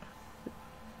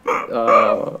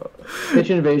 Pitch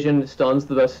invasion stuns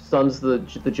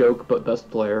the joke, but best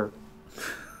player.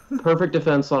 Perfect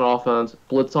defense on offense.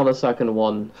 Blitz on the second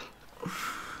one.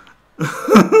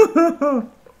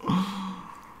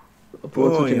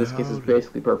 Blitz, which in this case is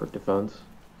basically perfect defense.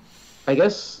 I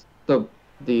guess the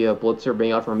blitzer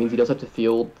being out for him means he does have to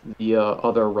field the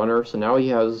other runner, so now he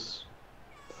has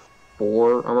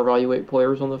 4 armor value 8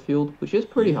 players on the field, which is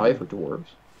pretty high for dwarves.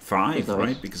 5, nice.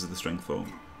 right? Because of the strength 4.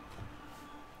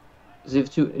 Does he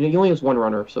have 2? He only has 1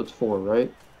 runner, so it's 4,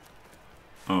 right?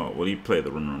 Oh, well, he'd play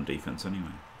the runner on defense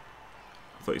anyway.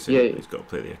 I thought you said he's got to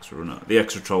play the extra runner. The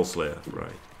extra troll slayer,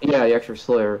 right. Yeah, the extra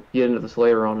slayer. He had the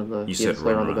slayer on in the You said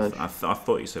slayer runner. on the bench. I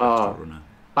thought you said extra runner.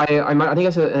 I think I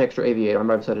said an extra AV8. I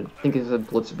might have said it. I think I said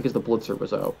blitzer because the blitzer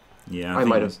was out. Yeah, I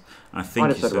might have. I think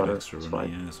you said runner. extra runner.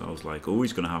 Yeah, so I was like, oh,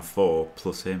 he's going to have 4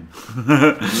 plus him,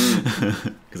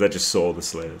 because I just saw the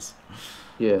slayers.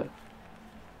 Yeah.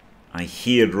 I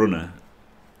heard runner,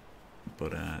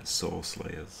 but saw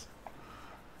slayers.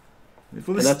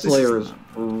 Well, and that slayer is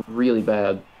really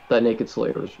bad. That naked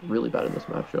slayer is really bad in this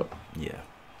matchup. Yeah,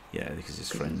 because his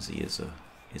frenzy is a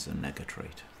nega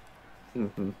trait,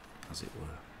 as it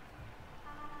were.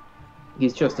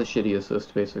 He's just a shitty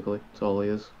assist, basically. That's all he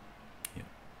is. Yeah.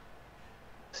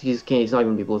 He's not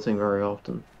even gonna be blitzing very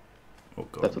often. Oh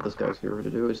god. That's what this guy's here to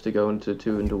do, is to go into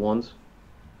 2 into 1s.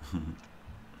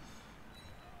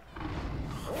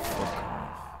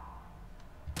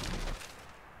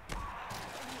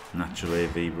 Natural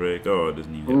AV break. Oh, it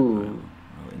doesn't even get a pile.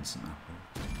 Oh, instant apple.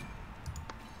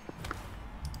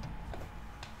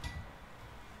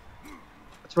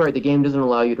 That's right, the game doesn't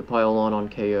allow you to pile on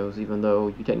KOs, even though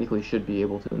you technically should be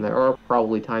able to. And there are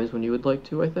probably times when you would like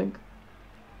to, I think.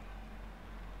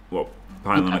 What?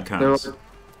 Pile on accounts?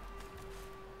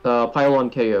 Pile on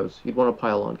KOs. You'd want to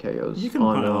pile on KOs. You can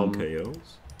pile on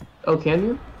KOs. Oh, can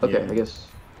you? Okay, Yeah. I guess.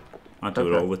 I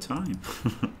do it all the time.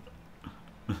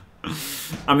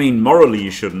 I mean, morally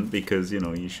you shouldn't, because, you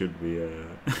know, you should be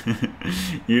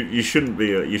you shouldn't be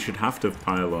you should have to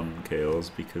pile on KOs,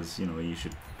 because, you know, you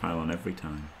should pile on every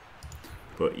time.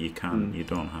 But you can, you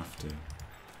don't have to.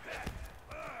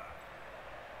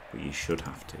 But you should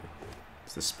have to.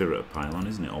 It's the spirit of pile on,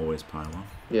 isn't it? Always pile on.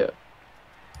 Yeah.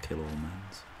 Kill all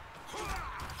mans.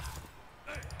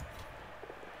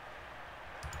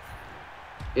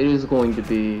 It is going to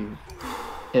be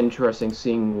interesting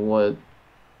seeing what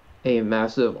a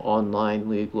massive online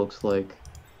league looks like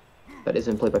that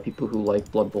isn't played by people who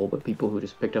like Blood Bowl, but people who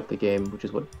just picked up the game, which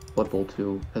is what Blood Bowl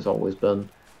 2 has always been.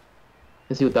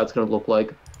 And see what that's going to look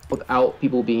like without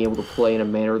people being able to play in a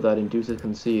manner that induces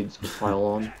concedes with pile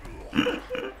on.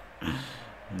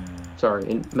 Sorry,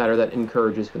 in a manner that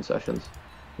encourages concessions.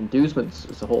 Inducements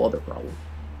is a whole other problem.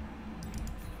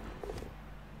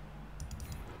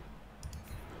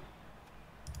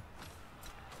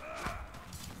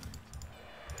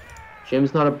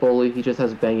 Jim's not a bully, he just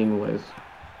has banging ways.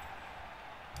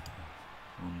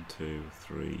 1, 2,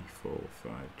 3, 4,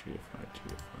 5, GFI,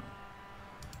 GFI.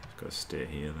 Just gotta stay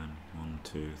here then. 1,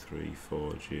 2, 3,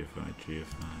 4, GFI, GFI.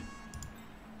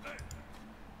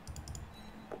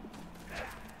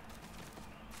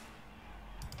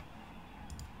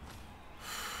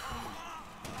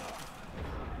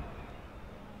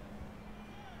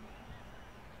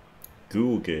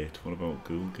 Ghoulgate, what about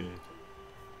Ghoulgate?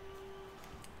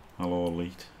 Hello,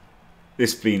 Elite.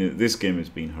 This game has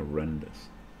been horrendous.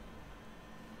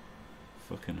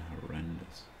 Fucking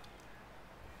horrendous.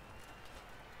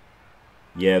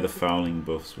 Yeah, the fouling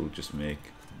buffs will just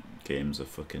make games a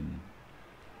fucking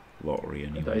lottery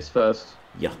anyway. Dice Fest.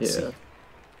 Yahtzee.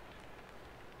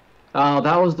 Yeah.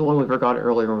 That was the one we forgot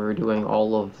earlier when we were doing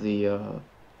all of the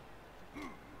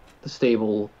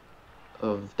stable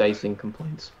of dicing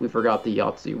complaints. We forgot the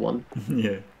Yahtzee one.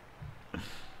 Yeah.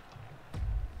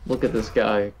 Look at this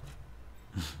guy.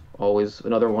 Always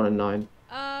another 1 in 9.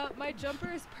 My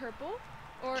jumper is purple.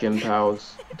 Or Jim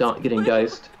Pow's getting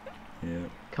diced. Yeah.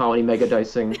 Comedy mega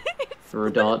dicing for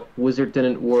a dot. Wizard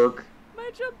didn't work.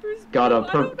 my jumper's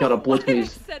Got blue. a blitz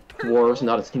these dwarves,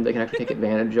 not a team that can actually take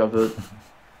advantage of it.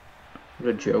 What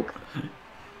a joke.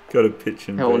 Got a pitch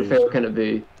invasion. How unfair can it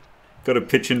be? Got a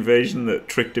pitch invasion that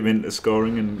tricked him into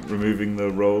scoring and removing the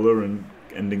roller and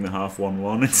ending the half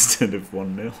 1-1 instead of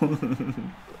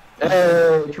 1-0.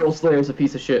 Hey, Troll Slayer's a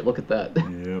piece of shit. Look at that.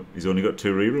 Yeah, he's only got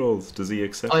 2 rerolls. Does he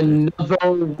accept it? Another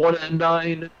 1 in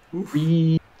 9.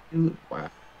 Wow.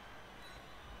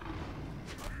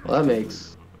 Well, that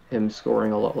makes him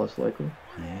scoring a lot less likely.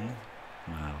 Yeah.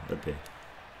 Wow, a bit.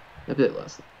 A bit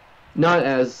less. Not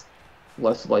as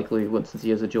less likely since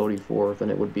he has agility 4 than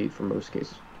it would be for most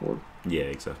cases. Yeah,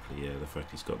 exactly. Yeah, the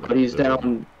fact he's got. But he's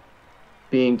down.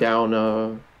 Being down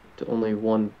to only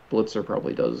 1 blitzer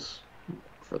probably does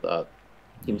for that.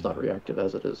 Team's not reactive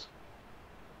as it is.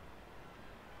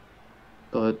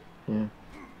 But yeah,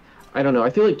 I don't know. I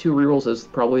feel like 2 rerolls is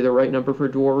probably the right number for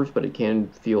dwarves, but it can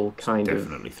feel kind of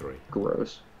definitely 3.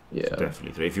 Gross. Yeah, It's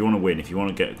definitely 3. If you want to win, if you want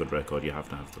to get a good record, you have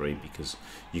to have 3 because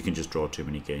you can just draw too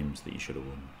many games that you should have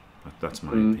won. That's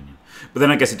my opinion. But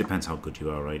then I guess it depends how good you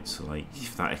are, right? So like,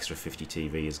 if that extra 50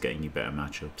 TV is getting you better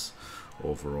matchups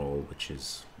overall, which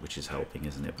is helping,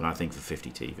 isn't it? But I think for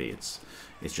 50 TV, it's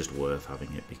just worth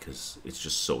having it because it's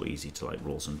just so easy to like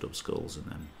roll some dub skulls and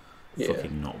then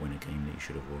fucking not win a game that you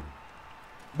should have won.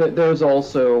 But there's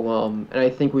also, and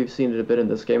I think we've seen it a bit in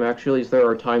this game actually, is there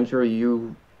are times where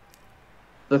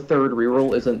the third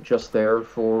reroll isn't just there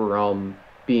for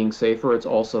being safer. It's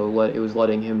also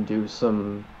letting him do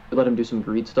some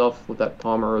greed stuff with that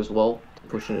Palmer as well to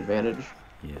push an advantage.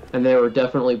 Yeah. And there were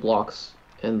definitely blocks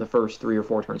in the first 3 or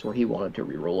 4 turns where he wanted to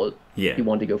reroll it. Yeah. He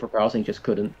wanted to go for prowess and he just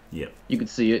couldn't. Yeah. You could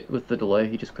see it with the delay.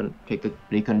 He just couldn't take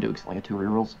he couldn't do like 2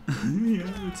 rerolls.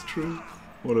 Yeah, it's true.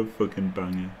 What a fucking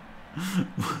banger.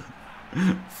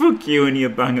 Fuck you and your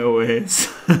banger ways.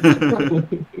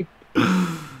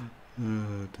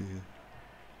 Oh dear.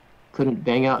 Couldn't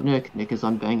bang out Nick. Nick is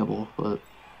unbangable, but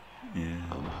yeah.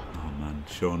 Oh man,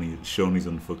 Shawnee's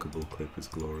unfuckable clip is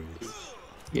glorious.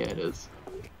 yeah, it is.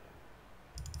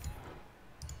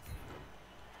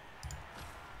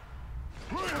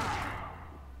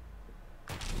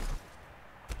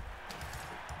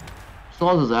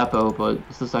 Still has his Apo, but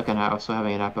it's the second half, so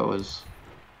having an Apo is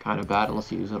kind of bad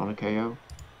unless you use it on a KO.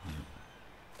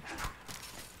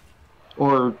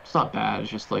 Or it's not bad,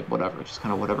 it's just like whatever. It's just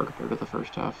kind of whatever compared to the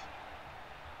first half.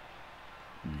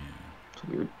 Yeah. It's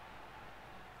weird.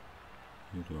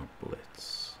 You do a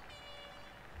blitz.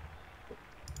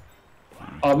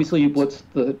 Obviously, you blitz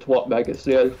the Twat Magus,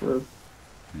 yeah, for... Yeah,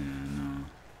 no.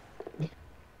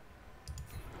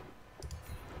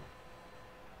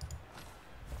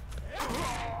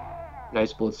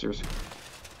 Nice blitzers.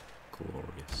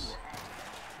 Glorious.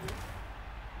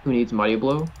 Who needs Mighty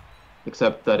Blow?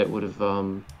 Except that it would have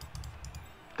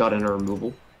gotten a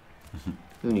removal.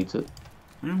 Who needs it?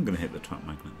 I'm gonna hit the trap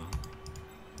magnet though.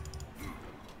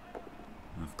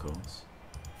 Of course.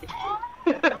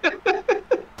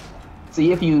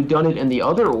 See, if you'd done it in the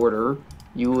other order,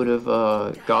 you would have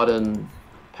gotten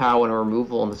POW and a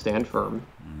removal on the stand firm.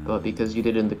 But because you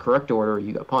did it in the correct order,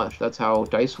 you got punished. That's how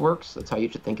dice works. That's how you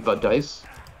should think about dice.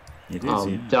 It is,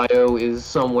 yeah. Dio is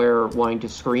somewhere wanting to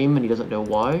scream and he doesn't know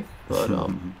why. But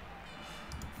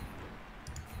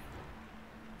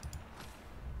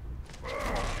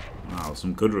wow,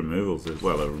 some good removals as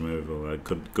well. A removal,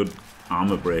 good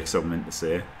armor breaks. I meant to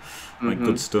say, like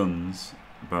good stuns.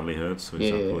 Badly hurt, so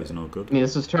his Apple is no good. I mean,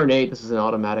 this is turn 8. This is an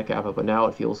automatic Apple, but now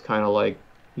it feels kind of like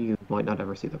you might not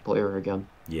ever see the player again.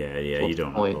 Yeah, yeah. You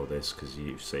don't know this because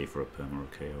you save for a perma or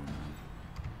KO now.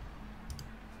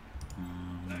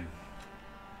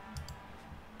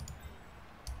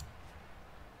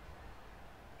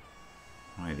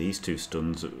 Right, these two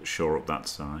stuns shore up that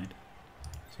side,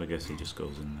 so I guess he just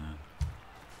goes in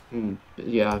there.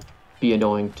 Yeah, be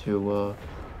annoying to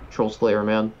Troll Slayer,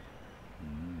 man.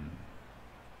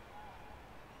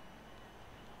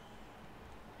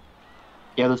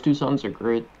 Yeah, those two suns are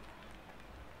great.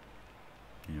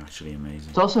 You're actually amazing.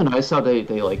 It's also nice how they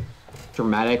like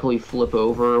dramatically flip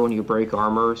over when you break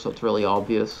armor, so it's really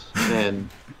obvious. And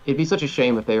it'd be such a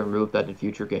shame if they removed that in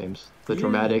future games. The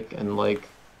dramatic and like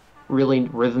really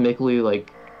rhythmically,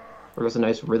 like there's a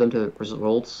nice rhythm to the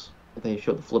results. They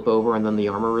show the flip over and then the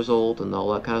armor result and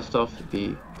all that kind of stuff. It'd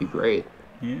be great.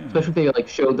 Yeah. Especially if they like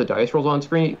showed the dice rolls on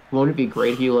screen. Won't it be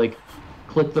great if you like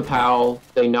clicked the POW,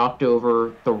 they knocked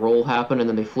over, the roll happened, and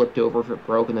then they flipped over if it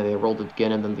broke, and then they rolled it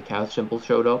again, and then the cast symbol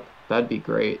showed up? That'd be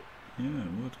great. Yeah,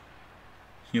 it would.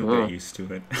 You'll get used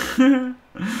to it.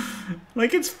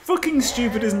 Like, it's fucking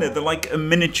stupid, isn't it? That, like, a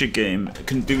miniature game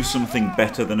can do something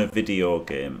better than a video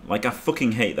game. Like, I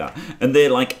fucking hate that. And they,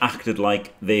 like, acted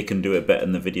like they can do it better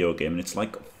than the video game, and it's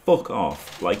like, fuck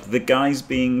off. Like, the guys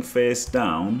being face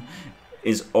down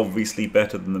is obviously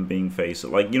better than them being face up.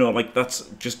 Like, you know, like, that's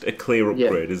just a clear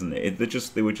upgrade, isn't it?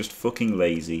 They were just fucking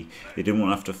lazy. They didn't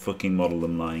want to have to fucking model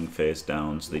them lying face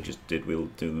down, so they just we'll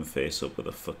do them face up with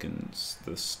the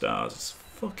stars. It's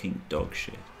fucking dog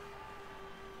shit.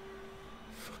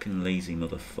 Fucking lazy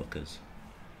motherfuckers.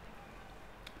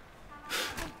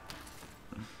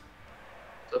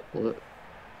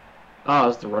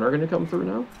 Is the runner gonna come through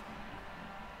now?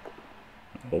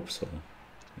 I hope so.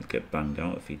 He'll get banged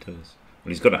out if he does. Well,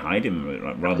 he's got to hide him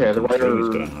rather than come through. He's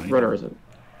got to hide runner isn't.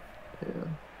 Yeah,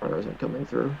 runner isn't coming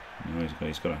through. No,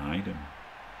 he's got to hide him.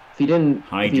 If he didn't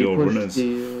hide your runners.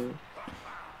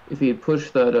 If he had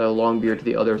pushed that Longbeard to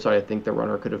the other side, I think the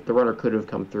runner could have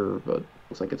come through, but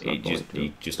looks like it's not going to.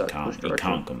 He just can't. He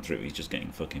can't come through. He's just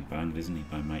getting fucking banged, isn't he,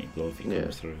 by Mighty Blow if he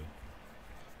comes through.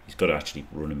 He's got to actually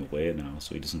run him away now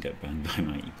so he doesn't get banged by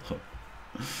Mighty Blow.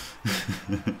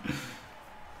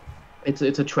 It's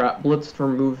a trap blitz to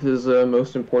remove his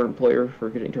most important player for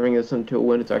turning this into a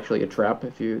win. It's actually a trap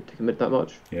if you commit that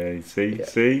much. Yeah, see.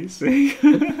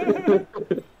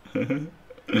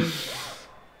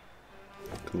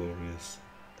 Glorious.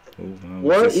 Oh, wow.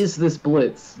 What is this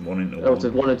blitz? 1 into 1. Oh, it's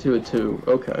a 1 into a 2.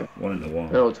 Okay. 1 into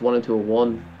 1. No, it's 1 into a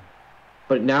 1. Yeah.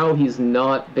 But now he's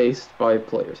not based by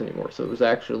players anymore, so it was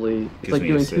actually it's like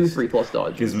doing 2 3+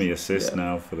 dodges. Gives me assist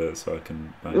now for that, so I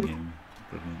can bang him.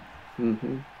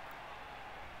 Brilliant.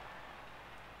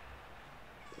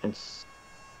 And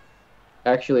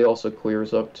actually also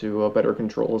clears up to better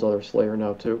control his other Slayer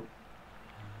now too.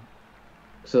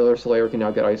 So the other Slayer can now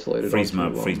get isolated. Freeze my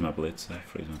blitzer. Freeze my blitzer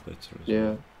as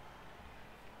well.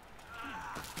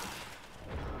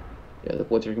 Yeah, the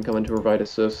blitzer can come in to provide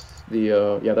assist.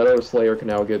 The that other Slayer can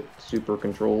now get super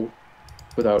control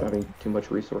without having too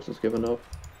much resources given up.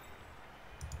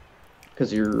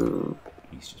 Because you're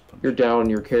down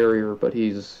your carrier, but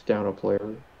he's down a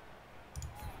player.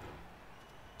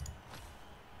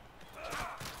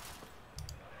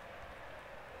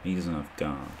 He doesn't have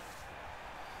guard.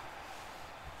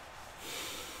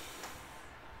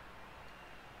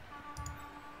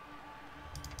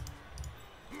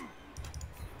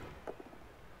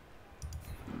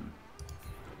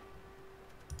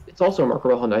 It's also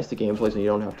remarkable how nice the game plays when you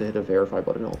don't have to hit a verify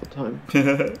button all the time.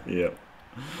 Yeah.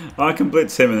 I can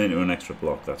blitz him and then do an extra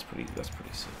block. That's pretty sick,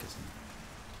 isn't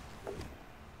it?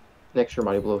 An extra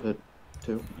mighty blow hit,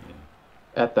 too.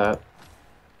 Yeah. At that.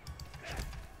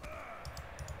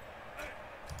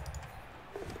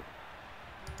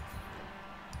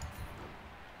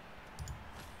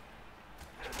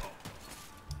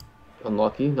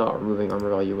 Unlucky, not removing armor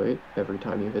value 8 every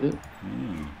time you hit it.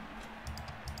 Hmm.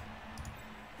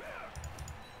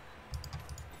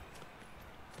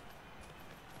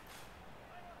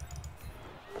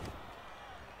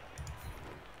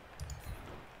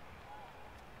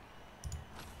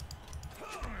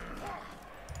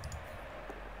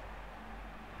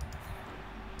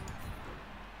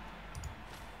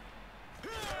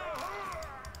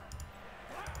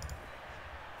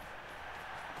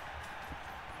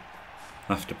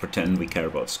 Have to pretend we care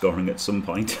about scoring at some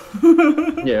point.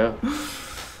 Yeah.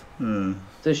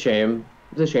 It's a shame.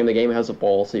 It's a shame the game has a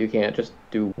ball, so you can't just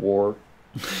do war.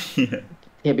 Yeah.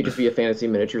 Can't be just be a fantasy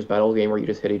miniatures battle game where you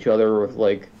just hit each other with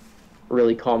like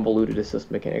really convoluted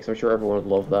assist mechanics. I'm sure everyone would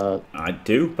love that. I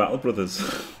do, Battle Brothers.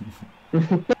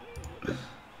 It's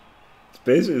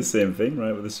basically the same thing,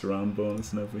 right, with the surround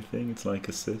bonus and everything. It's like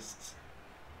assists.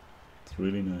 It's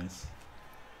really nice.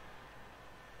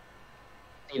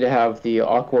 Need to have the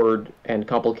awkward and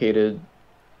complicated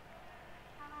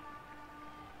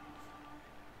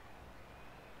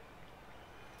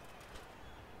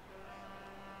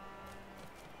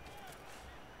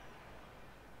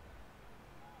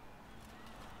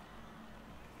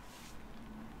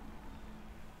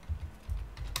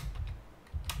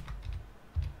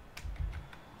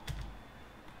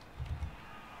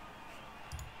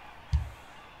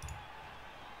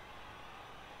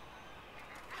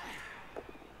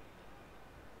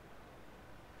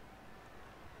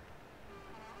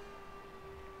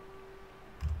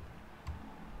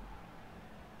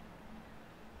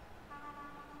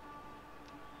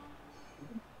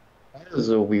That is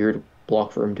a weird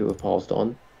block for him to have paused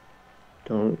on.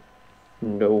 Don't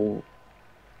know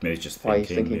Maybe he's just why he's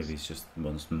thinking, thinking. maybe he's just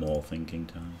wants more thinking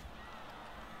time.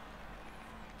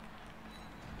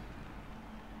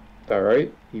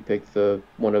 Alright, he picked the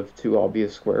one of two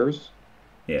obvious squares.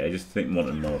 Yeah, I just think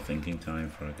wanted more thinking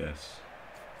time for, I guess.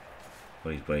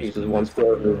 Where he's Uses gonna one move square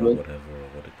forward or movement. whatever,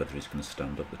 or whether he's going to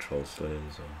stand up the troll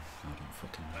slayers, or I don't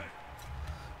fucking know.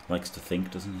 Likes to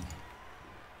think, doesn't he?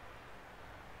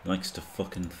 Likes to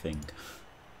fucking think.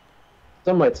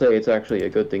 Some might say it's actually a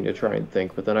good thing to try and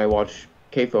think, but then I watch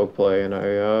K-Folk play and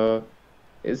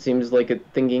it seems like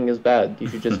thinking is bad. You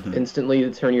should just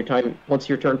instantly turn your time, once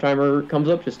your turn timer comes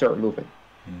up, just start moving.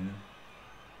 Yeah.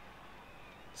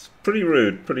 It's pretty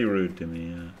rude to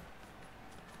me, yeah.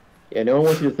 Yeah, no one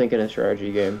wants you to think in a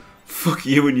strategy game. Fuck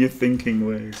you and your thinking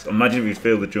ways. Imagine if he'd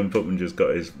failed to jump up and just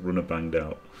got his runner banged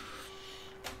out.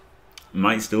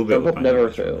 Might still be able to Jump bang up out never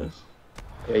his runner. fails.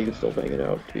 Yeah, you can still bang it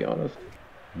out, to be honest.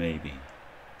 Maybe.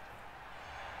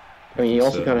 I mean, he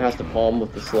also kind of has to palm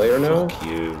with the Slayer now. Fuck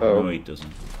you. Oh. No, he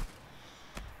doesn't.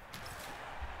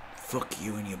 Fuck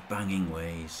you and your banging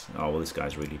ways. Oh, well, this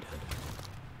guy's really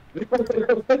dead.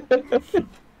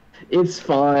 It's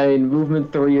fine.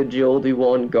 Movement 3, agility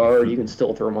 1, guard. You can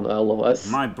still throw him on the LOS.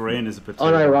 My brain is a potato.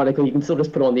 Unironically, you can still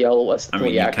just put him on the LOS I until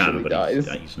mean, he you actually can, but dies.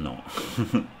 he's not.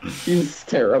 He's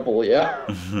terrible, yeah.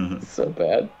 So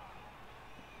bad.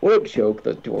 What a joke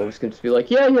that Dwarves can just be like,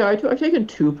 yeah, I've taken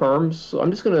 2 perms, so I'm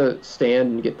just gonna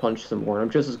stand and get punched some more, and I'm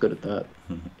just as good at that.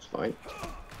 It's fine.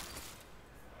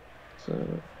 So...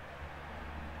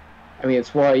 I mean,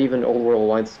 it's why even Old World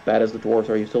Alliance, as bad as the Dwarves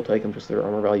are, you still take them just their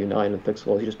armor value 9 and thick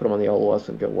skulls. You just put them on the LOS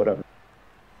and go whatever.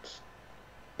 It's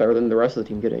better than the rest of the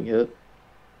team getting hit,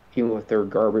 even with their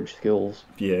garbage skills.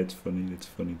 Yeah, it's funny. It's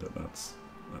funny that that's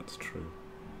true.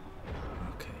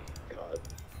 Okay. God.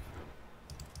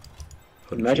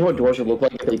 Punchy, Imagine what Dwarves punchy. would look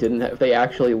like if they didn't have, if they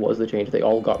actually was the change. They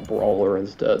all got Brawler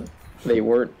instead. They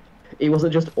weren't. It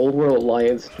wasn't just Old World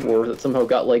Alliance Dwarves that somehow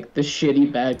got like the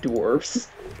shitty bad Dwarves.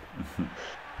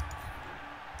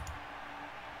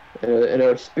 In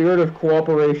a spirit of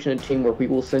cooperation and teamwork, we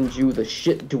will send you the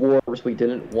shit dwarves we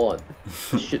didn't want.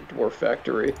 The shit dwarf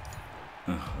factory.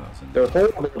 Oh, that's They're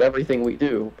horrible at everything we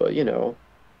do, but you know,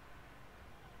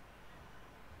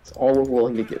 it's all we're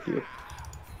willing to give you.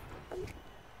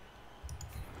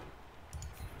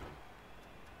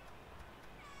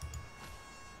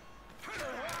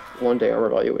 One day our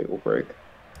value 8 will break.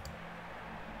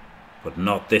 But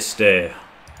not this day.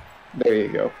 There you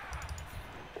go.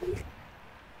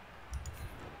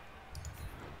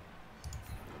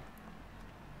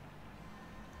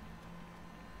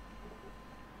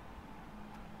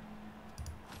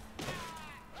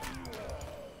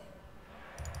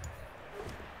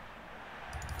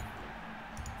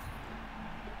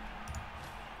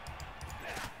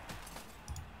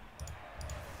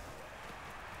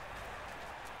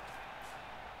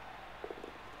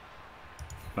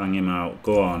 Bang him out.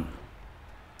 Go on.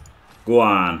 Go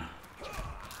on.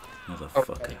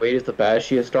 Motherfucker. Wait is the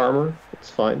bashiest armor.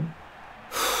 It's fine.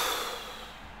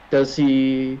 Does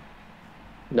he?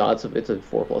 No, it's a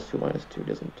 4 + 2 - 2.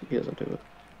 He doesn't do it.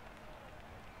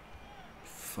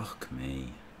 Fuck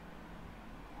me.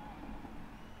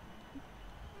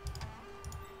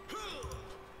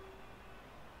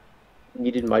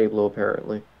 Needed Mighty Blow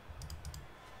apparently.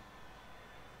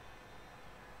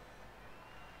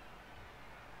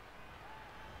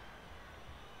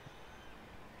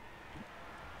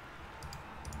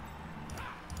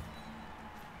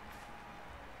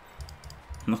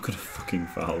 I'm not gonna fucking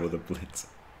foul with a blitz.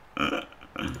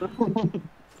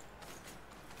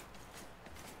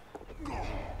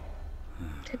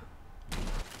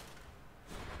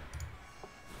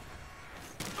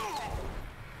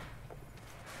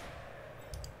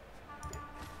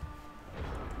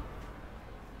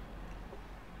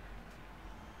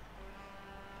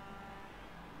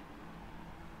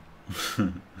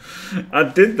 I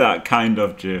did that kind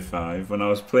of J5 when I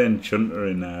was playing Chunter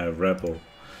in Rebel.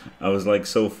 I was like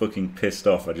so fucking pissed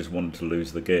off. I just wanted to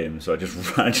lose the game, so I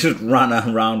just ran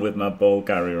around with my ball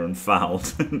carrier and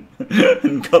fouled,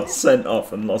 and got sent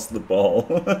off and lost the ball.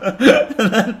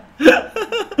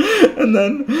 and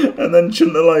then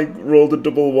Chunter like rolled a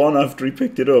 1-1 after he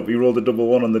picked it up. He rolled a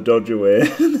 1-1 on the dodge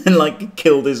away, and then like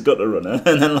killed his gutter runner,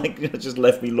 and then like just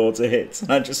left me loads of hits.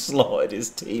 And I just slaughtered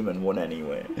his team and won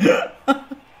anyway.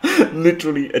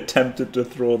 Literally attempted to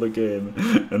throw the game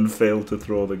and failed to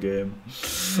throw the game.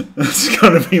 It's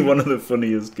gotta be one of the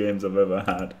funniest games I've ever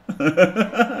had.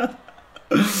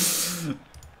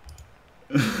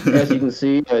 As you can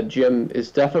see, Jim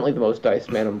is definitely the most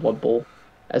diced man in Blood Bowl,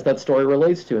 as that story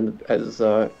relates to, and as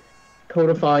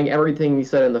codifying everything he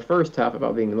said in the first half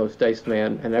about being the most diced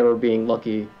man and ever being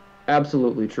lucky.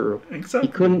 Absolutely true. Exactly.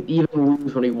 He couldn't even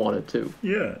lose when he wanted to.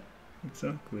 Yeah,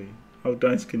 exactly. How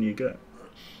diced can you get?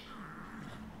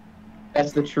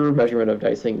 That's the true measurement of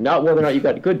dicing. Not whether or not you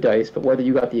got good dice, but whether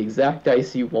you got the exact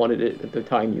dice you wanted it at the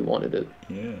time you wanted it.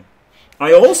 Yeah.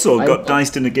 I also got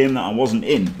diced in a game that I wasn't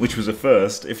in, which was a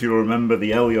first. If you remember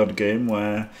the Elyod game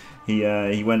where he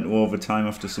went to overtime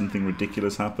after something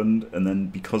ridiculous happened, and then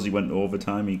because he went to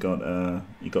overtime, he got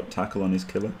tackle on his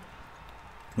killer,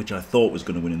 which I thought was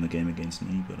going to win in the game against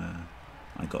me, but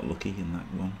I got lucky in that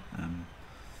one.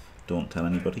 Don't tell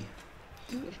anybody.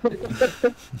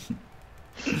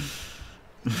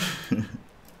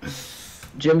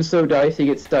 Jim's so diced he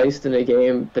gets diced in a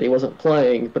game that he wasn't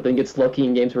playing, but then gets lucky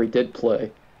in games where he did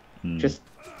play. Just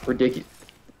ridiculous.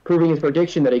 Proving his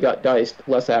prediction that he got diced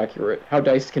less accurate. How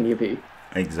diced can you be?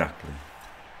 Exactly.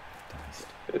 Diced.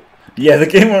 Yeah, the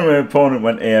game where my opponent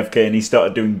went AFK and he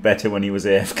started doing better when he was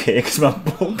AFK because my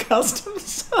bull cast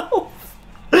himself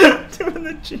doing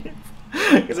the GF.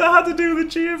 Because I had to do the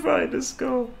GFI to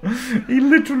score. He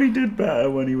literally did better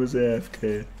when he was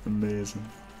AFK. Amazing.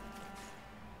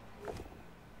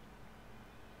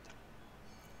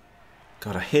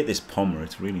 God, I hate this Pommer.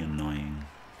 It's really annoying.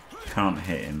 Can't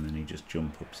hit him and he just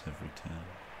jump ups every turn.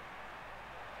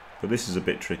 But this is a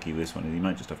bit tricky, this one. He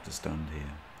might just have to stand here.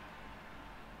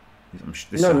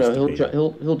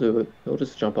 He'll do it. He'll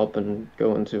just jump up and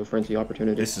go into a frenzy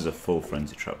opportunity. This is a full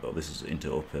frenzy trap though. This is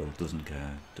into uphill. Doesn't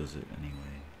care. Does it anyway.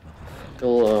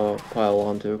 He'll pile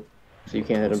on too, so you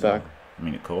can't hit him back. I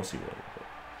mean, of course he will. But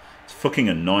it's fucking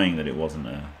annoying that it wasn't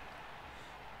a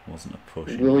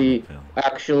push. Really,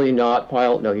 actually not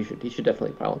pile. No, he should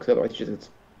definitely pile because otherwise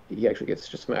he actually gets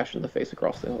just smashed in the face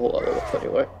across the whole other lip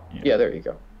anyway. Yeah, there you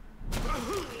go.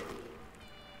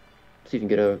 So you can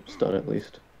get a stun at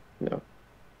least. No.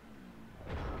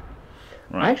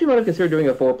 Right. I actually might have considered doing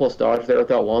a 4+ dodge there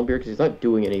without Longbeard because he's not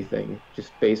doing anything,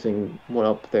 just basing one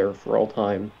up there for all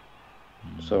time.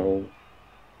 So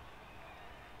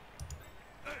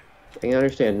I can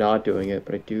understand not doing it,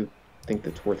 but I do think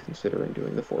that's worth considering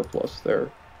doing the 4+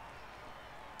 there.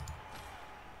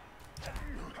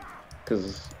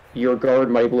 Because your guard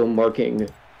Mighty Bloom marking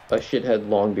a shithead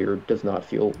Longbeard does not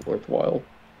feel worthwhile.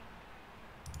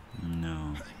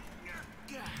 No.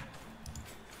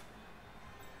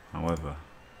 However,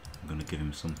 I'm going to give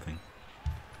him something.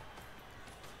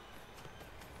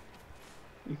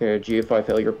 You gonna GFI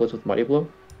failure blitz with Mighty Blow?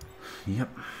 Yep.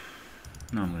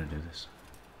 No, I'm going to do this.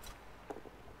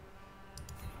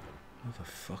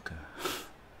 Motherfucker.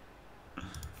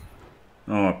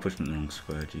 Oh, I pushed in the wrong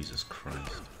square, Jesus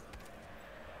Christ.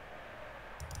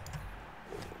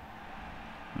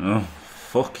 Oh,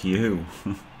 fuck you.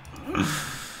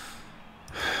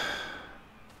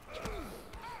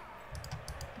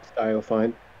 Style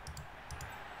fine.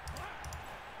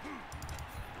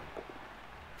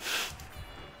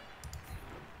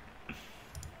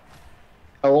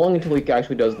 How long until he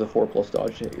actually does the 4+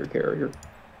 dodge to hit your carrier?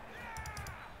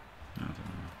 I don't know.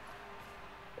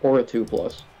 Or a 2+. Well,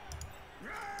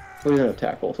 he doesn't have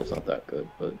tackle, so it's not that good,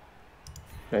 but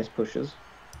nice pushes.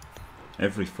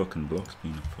 Every fucking block's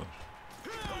been a push.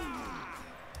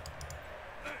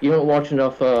 You don't watch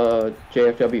enough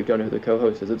JFW, you don't know who the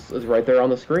co-host is. It's right there on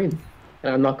the screen,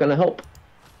 and I'm not gonna help.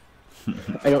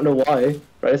 I don't know why,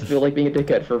 but I just feel like being a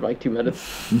dickhead for like 2 minutes.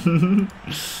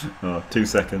 Oh, 2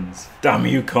 seconds. Damn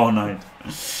you, Cornite.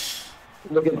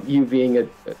 Look at you being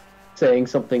saying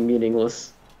something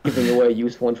meaningless, giving away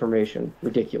useful information.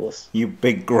 Ridiculous. You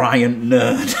big Griant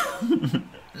nerd.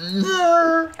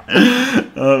 Oh,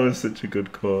 that was such a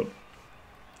good quote.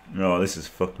 Oh, this is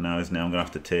fucked now, isn't it? I'm gonna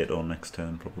have to Tato next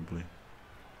turn, probably.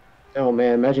 Oh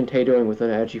man, imagine Tatoing with an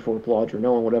Agi 4 Blodger.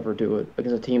 No one would ever do it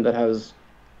against a team that has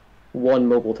 1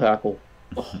 mobile tackle.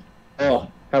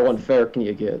 Oh, how unfair can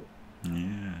you get?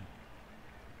 Yeah.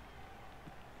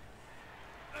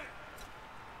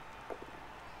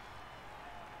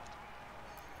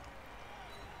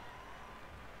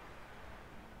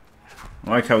 I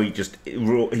like how he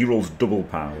rolls double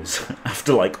pows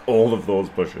after like all of those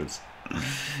pushes.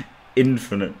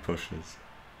 Infinite pushes.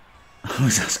 I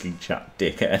was asking chat,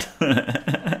 dickhead.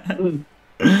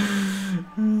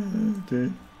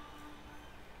 Dude.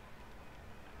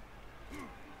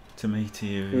 To me, to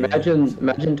you.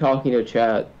 Imagine talking to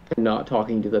chat and not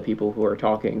talking to the people who are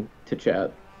talking to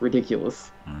chat.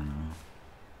 Ridiculous. I know.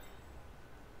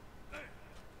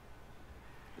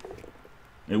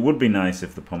 It would be nice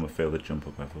if the Pommer failed the jump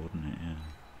up ever, wouldn't it? Yeah.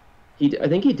 I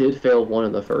think he did fail one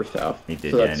in the first half. He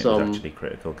did, so yeah, that's, and it was actually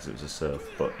critical because it was a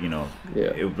surf. But, you know,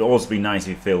 yeah. It would also be nice if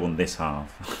he failed one this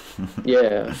half.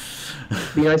 Yeah.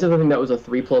 Be nice if something that was a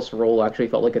 3+ roll actually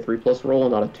felt like a 3+ roll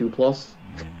and not a 2+.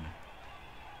 Yeah.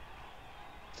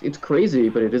 It's crazy,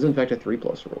 but it is in fact a 3+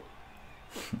 roll.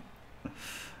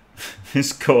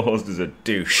 His co-host is a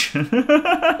douche.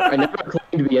 I never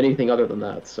claimed to be anything other than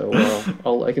that, so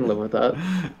I can live with that.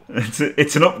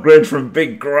 It's an upgrade from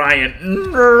Big Griant.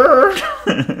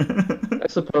 I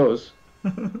suppose.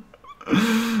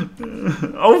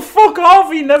 Oh, fuck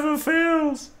off! He never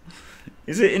fails.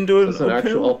 Is it into It's an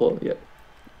actual uphill? Yeah.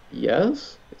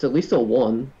 Yes. It's at least a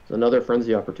 1. It's another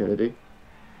frenzy opportunity.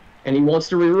 And he wants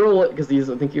to reroll it because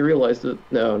I think he realized it.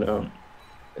 No.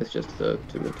 It's just a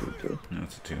 2 and 2 2. No,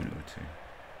 it's a 2 and a 2.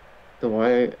 Then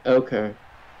why? Okay.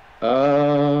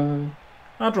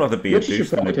 I'd rather be a Rich douche should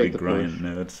than a probably big take the Griant push.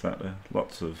 nerd. Sat there.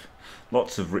 Lots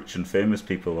of rich and famous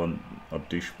people are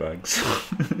douchebags.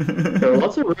 There are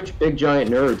lots of rich, big, giant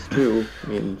nerds too. I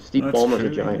mean, Steve That's Ballmer's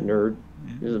true, a giant nerd.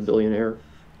 Yeah. He's a billionaire.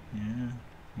 Yeah.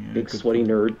 Big, good sweaty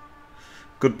point. nerd.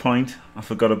 Good point. I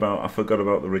forgot about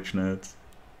the rich nerds.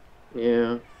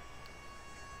 Yeah.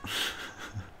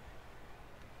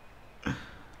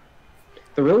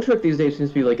 The real trick these days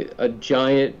seems to be like a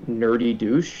giant nerdy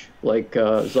douche, like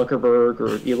Zuckerberg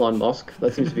or Elon Musk.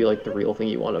 That seems to be like the real thing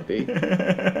you want to be.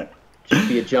 Just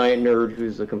be a giant nerd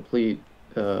who's a complete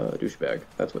douchebag.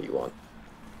 That's what you want.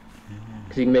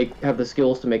 Because you can have the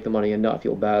skills to make the money and not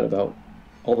feel bad about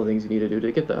all the things you need to do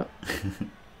to get that.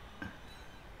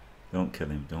 Don't kill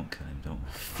him. Don't kill him. Don't.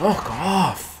 Fuck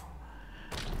off!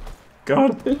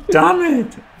 God damn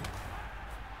it!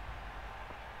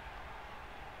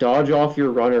 Dodge off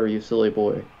your runner, you silly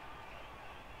boy.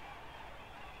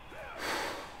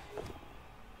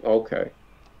 Okay.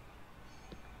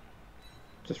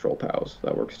 Just roll POWs.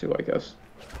 That works too, I guess.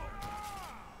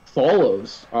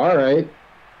 Follows. Alright.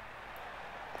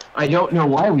 I don't know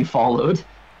why we followed.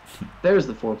 There's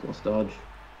the 4+ dodge.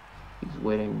 He's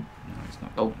waiting. No, he's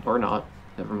not. Oh, or not.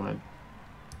 Never mind.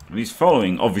 He's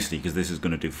following, obviously, because this is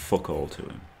going to do fuck all to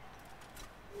him.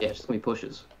 Yeah, just gonna be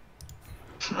pushes.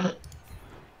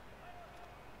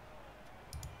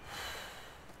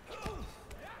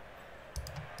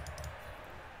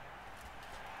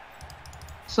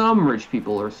 Some rich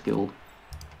people are skilled.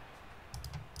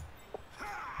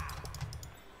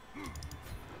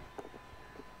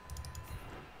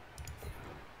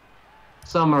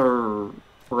 Some are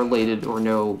related or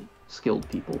know skilled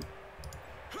people.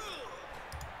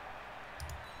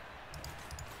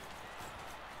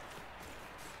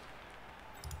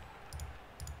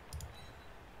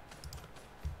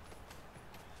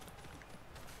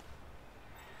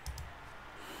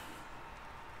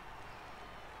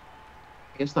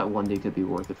 I guess that 1D could be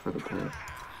worth it for the push.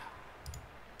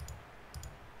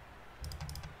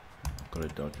 I've got to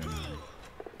dodge anyway.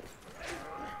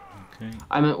 Okay.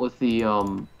 I meant with the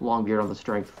long beard on the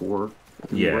strength 4.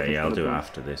 Yeah, I'll do it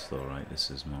after this though, right?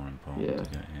 This is more important Yeah. to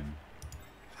get him.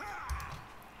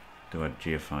 Do I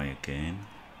GFI again?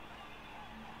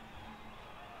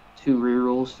 2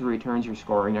 rerolls, 3 turns, you're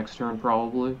scoring next turn,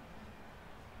 probably.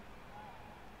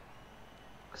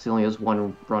 Because he only has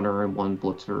 1 runner and 1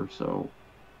 blitzer, so...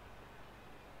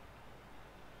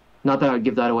 Not that I'd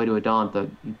give that away to a Daunt, that,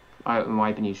 in my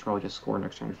opinion, you should probably just score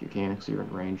next turn if you can, because you're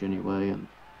in range anyway, and...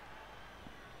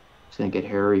 It's gonna get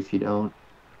hairy if you don't.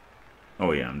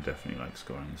 Oh yeah, I'm definitely like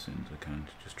scoring as soon as I can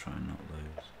to just try and not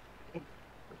lose.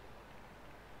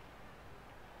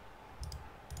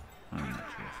 I'm not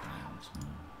sure if I am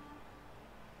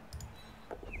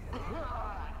now.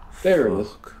 There it is.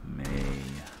 Fuck me.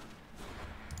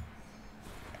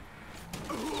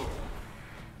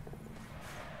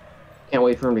 Can't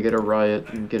wait for him to get a riot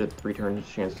and get a 3-turn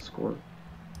chance to score.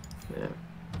 Yeah.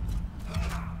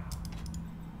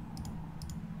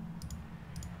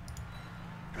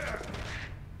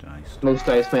 Diced. Most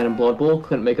Dice Man in Blood Bowl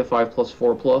couldn't make a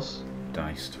 5+4+.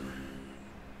 Diced.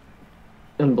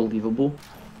 Unbelievable.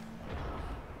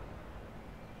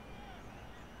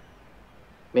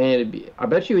 Man, I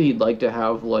bet you he'd like to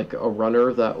have like a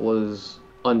runner that was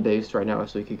unbased right now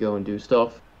so he could go and do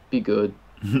stuff. Be good.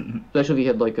 Especially if he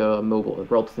had like a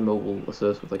relatively mobile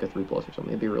assist with like a 3+ or something.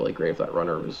 It'd be really great if that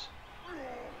runner was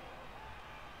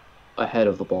ahead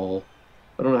of the ball.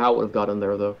 I don't know how it would have got in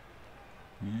there though.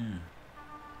 Yeah.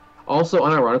 Also,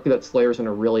 unironically, that Slayer's in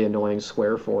a really annoying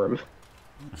square for him.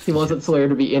 He wants that Slayer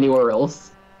to be anywhere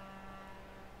else.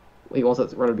 He wants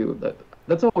that runner to be with that.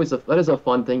 That is a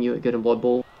fun thing you get in Blood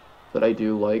Bowl that I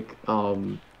do like.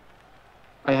 I've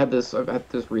had this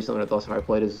recently at the last time I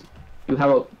played, is you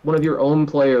have one of your own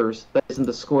players that is in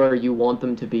the square you want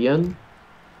them to be in,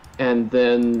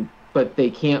 but they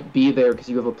can't be there because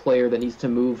you have a player that needs to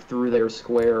move through their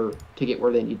square to get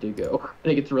where they need to go.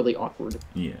 And it gets really awkward.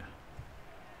 Yeah.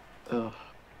 Ugh.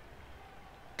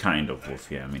 Kind of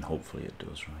rough, yeah. I mean, hopefully it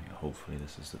does, right? Hopefully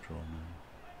this is the draw now.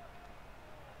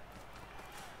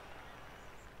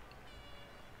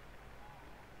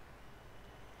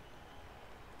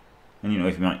 And you know,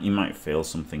 if you might fail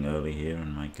something early here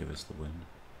and might give us the win.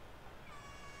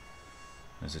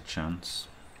 There's a chance,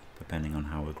 depending on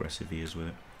how aggressive he is with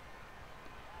it.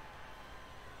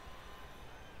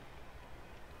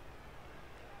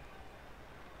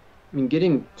 I mean,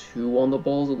 getting 2 on the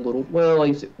ball is a little... Well,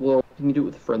 you can do it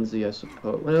with Frenzy, I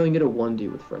suppose. Well, you can get a 1D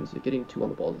with Frenzy. Getting 2 on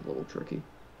the ball is a little tricky.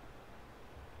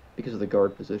 Because of the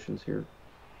guard positions here.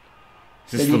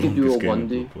 Maybe you could do a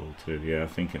 1D. Too. Yeah, I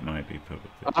think it might be probably.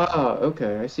 Ah,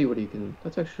 okay. I see what he can...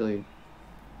 That's actually...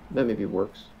 That maybe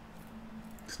works.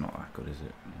 It's not that good, is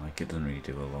it? Like, it doesn't really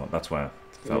do a lot. That's why I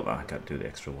felt like I could do the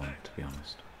extra 1, to be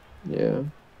honest. Yeah.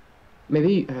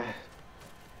 Maybe...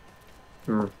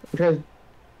 I'm trying...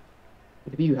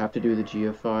 Maybe you have to do the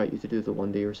GFI, you have to do the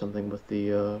 1D or something with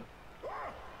the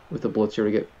Blitzer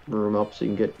to get room up so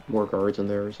you can get more guards in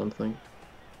there or something.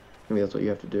 Maybe that's what you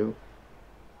have to do.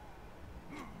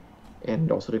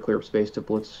 And also to clear up space to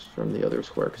blitz from the other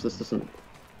square, because this doesn't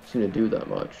seem to do that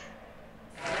much.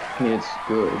 I mean, it's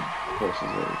good. Forces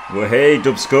it. Well, hey,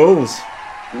 Dub Skulls!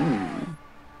 Ooh.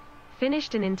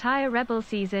 Finished an entire Rebel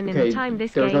season in the time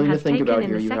this there's game nothing has to think taken about in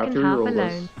here. the You have second to half reroll alone.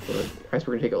 this, but I guess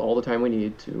we're gonna take all the time we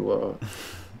need to.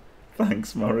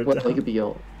 Thanks, Morida. What like a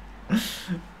BL?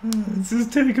 This has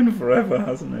taken forever,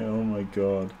 hasn't it? Oh my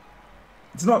god.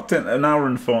 It's not an hour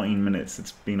and 14 minutes.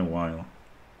 It's been a while.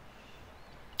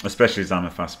 Especially as I'm a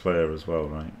fast player as well,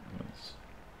 right?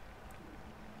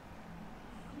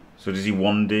 So does he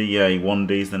 1D? Yeah, he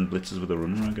 1Ds then blitzes with a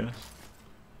runner, I guess.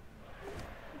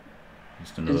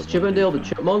 Is Chippendale the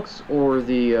Chipmunks or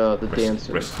the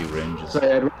Dancers? Rescue Rangers. So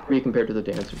I'd rather be compared to the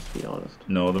Dancers, to be honest.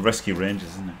 No, the Rescue Rangers,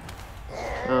 isn't it?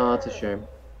 Oh, that's a shame.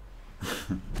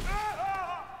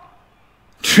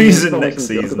 Treason next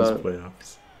season's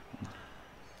playoffs.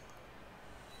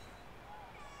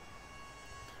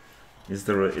 Is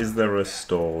there a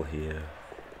stall here?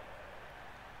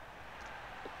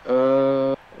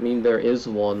 I mean, there is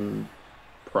one.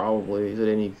 Probably. Is it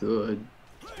any good?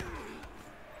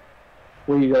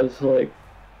 What do you guys like?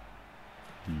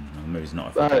 Maybe he's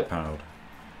not effective powered.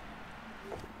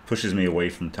 Pushes me away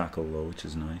from tackle though, which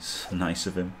is nice. Nice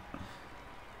of him.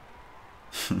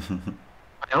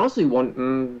 I honestly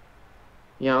want.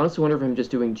 Yeah, I honestly wonder if him just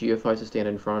doing GFIs to stand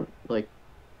in front, like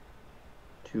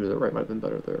 2 to the right might have been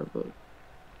better there, but.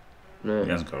 Nah. He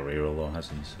hasn't got a reroll though, has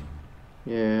he? So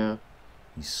yeah.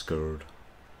 he's scared.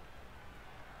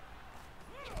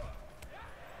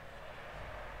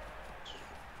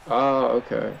 Ah,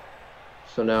 okay.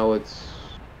 So now it's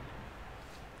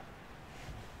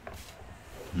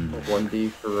a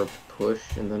 1D for a push,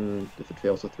 and then if it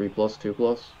fails, a 3+,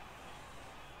 2+.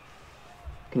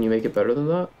 Can you make it better than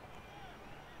that?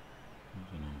 I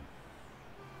don't know.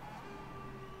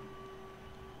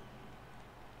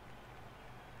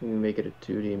 You can make it a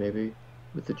 2D maybe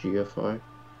with the GFI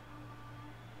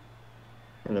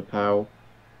and a POW.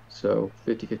 So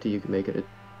 50-50 you can make it a...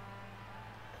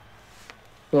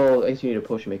 Well, I guess you need to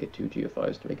push and make it 2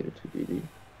 GFIs to make it a 2DD.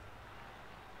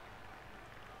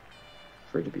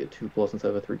 For it to be a 2+ instead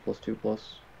of a 3+2+.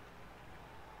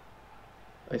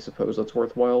 I suppose that's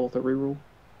worthwhile with a reroll.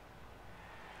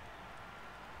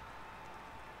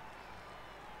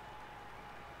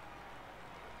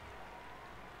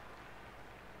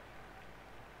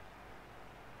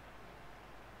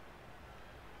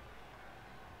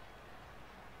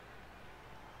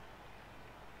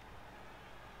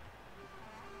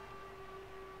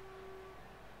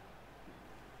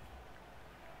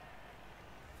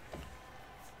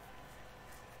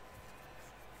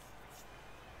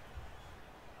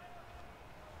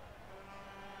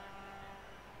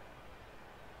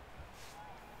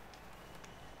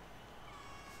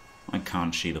 I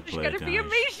can't see the It's play, gonna guys. be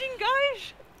amazing,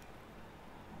 guys!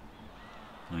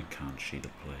 I can't see the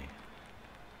play.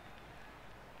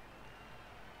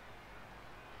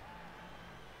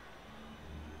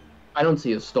 I don't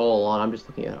see a stall on. I'm just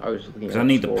looking at. I was just looking at. Because I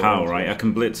need the score power, lines. right? I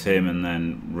can blitz him and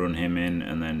then run him in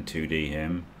and then 2D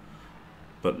him.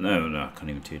 But no, I can't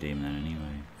even 2D him then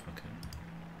anyway. Fuck it.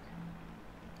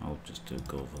 I'll just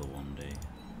go for the 1D.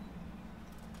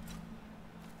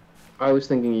 I was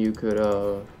thinking you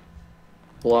could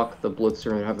block the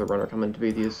blitzer and have the runner come in to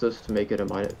be the assist to make it a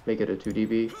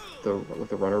 2DB with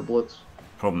the runner blitz.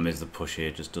 Problem is the push here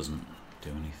just doesn't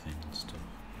do anything and stuff.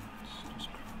 It's just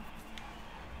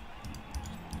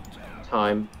crap.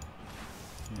 Time.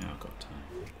 Yeah, I've got time.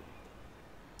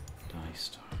 Dice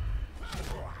time.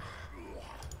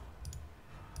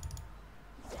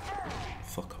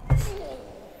 Fuck off.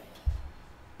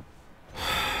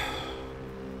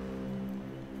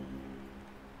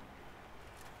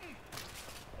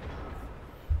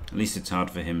 At least it's hard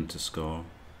for him to score.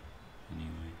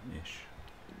 Anyway-ish.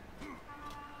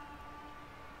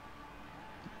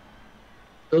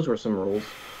 Those were some rules.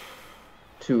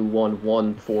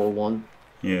 2-1-1, 4-1.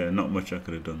 Yeah, not much I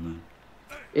could have done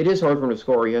there. It is hard for him to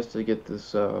score. He has to get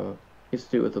this. He has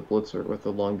to do it with the blitzer, with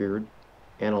the long beard,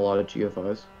 and a lot of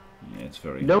GFIs. Yeah, it's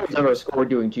very... No one's ever scored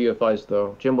doing GFIs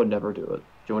though. Jim would never do it.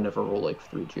 Jim would never roll like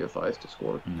 3 GFIs to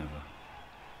score. Never.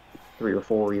 3 or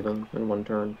 4 even in one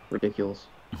turn. Ridiculous.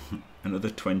 Another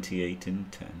 28 in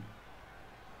 10.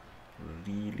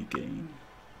 Really game.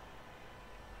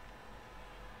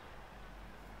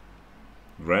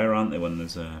 Rare, aren't they, when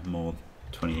there's more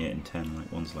 28 and 10? Like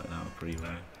ones like that are pretty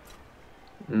rare.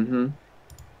 Mm-hmm.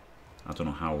 I don't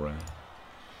know how rare.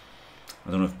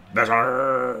 I don't know if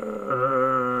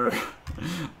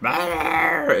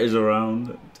better is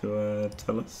around to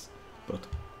tell us, but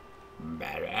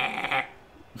better.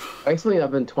 Actually,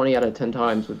 I've been 20 out of 10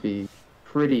 times would be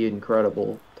pretty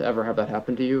incredible to ever have that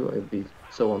happen to you. I'd be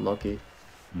so unlucky.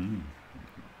 Mm.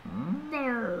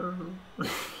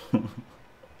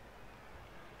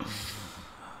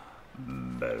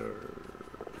 Better.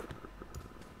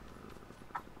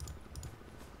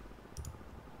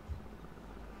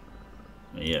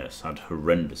 Yes, had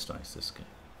horrendous dice this game.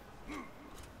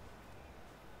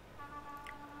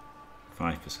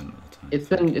 5% of the time.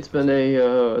 It's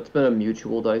been a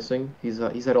mutual dicing. He's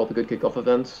had all the good kickoff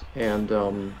events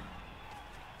and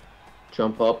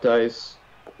jump up dice,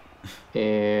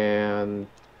 and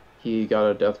he got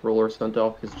a Deathroller sent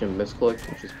off because Jim misclicked,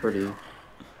 which is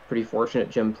pretty fortunate.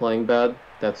 Jim playing bad,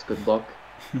 that's good luck,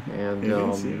 and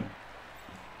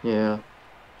yeah.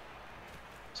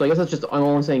 So I guess that's just, I'm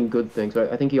only saying good things,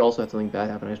 but I think he also had something bad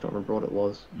happen. I just don't remember what it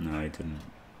was. No, he didn't.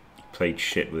 He played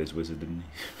shit with his wizard, didn't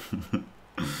he?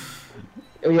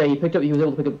 Oh yeah, he was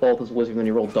able to pick up ball with his wizard, and then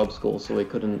he rolled dub skull, so he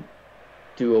couldn't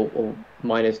do a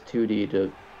minus 2D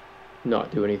to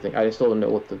not do anything. I still don't know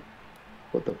what the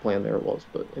plan there was,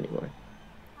 but anyway.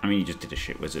 I mean, he just did a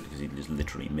shit wizard because he just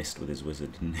literally missed with his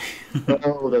wizard, didn't he?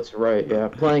 Oh, that's right. Yeah,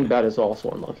 playing bad is also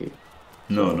unlucky.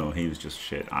 No, he was just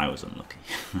shit. I was unlucky.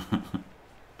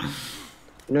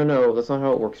 No, that's not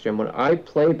how it works, Jim. When I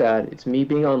play bad, it's me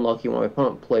being unlucky. When my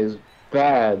opponent plays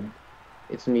bad,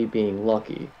 it's me being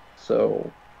lucky.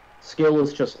 So, skill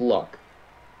is just luck.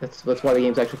 That's why the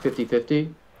game's actually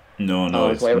 50-50. No,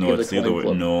 it's the other way.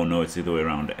 Flip. No, it's the other way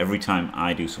around. Every time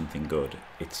I do something good,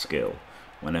 it's skill.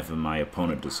 Whenever my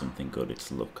opponent does something good,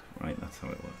 it's luck. Right? That's how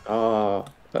it works. Ah,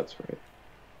 that's right.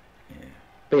 Yeah.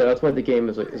 But yeah, that's why the game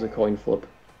is a coin flip.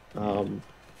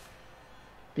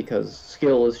 Because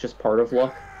skill is just part of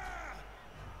luck.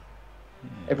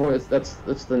 Yeah. That's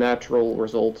the natural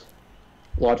result.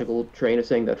 Logical train of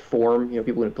saying that form,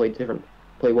 people who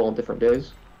play well on different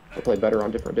days, will play better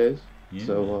on different days. Yeah.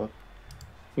 So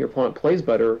your opponent plays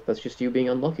better, that's just you being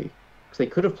unlucky. Because they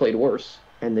could have played worse,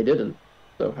 and they didn't.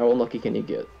 So how unlucky can you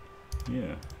get?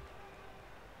 Yeah.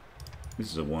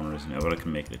 This is a 1, isn't it? But I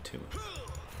can make it a 2.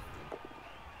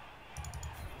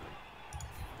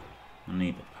 I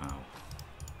need the power.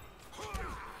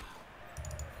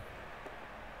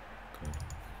 Good.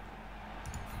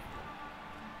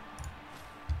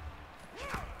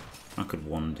 I could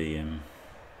 1D him.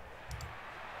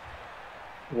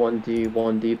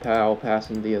 1D POW pass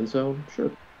in the end zone?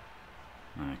 Sure.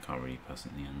 I can't really pass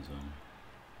it in the end zone.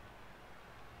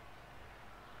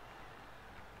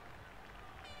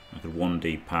 I could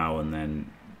 1D POW and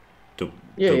then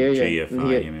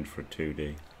GFI him in for a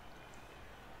 2D.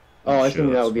 Oh, I was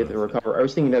thinking that would be the recovery. I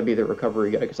was thinking that'd be the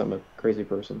recovery guy because I'm a crazy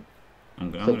person.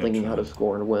 I'm thinking how to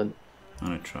score and win. I'm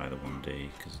gonna try the 1D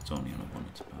because it's only on a 1.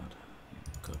 It's bad. Yeah,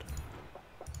 good.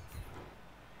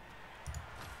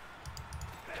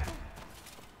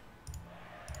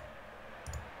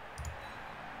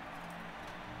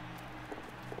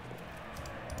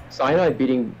 Cyanide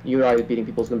beating Unite beating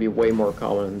people is going to be way more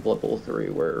common in Blood Bowl 3,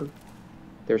 where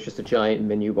there's just a giant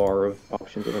menu bar of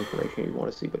options of information you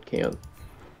want to see but can't.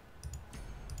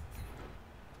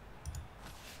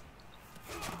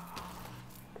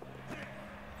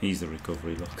 He's the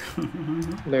recovery lock.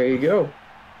 There you go.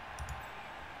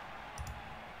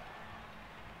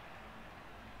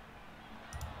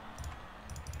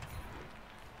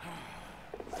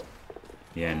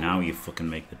 Yeah, now you fucking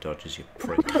make the dodges, you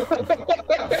prick.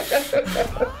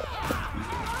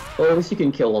 Well, at least you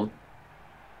can kill him.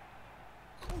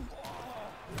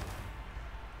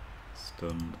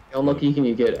 Stunned. How unlucky can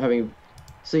you get having...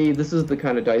 See, this is the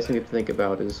kind of dicing you have to think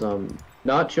about, is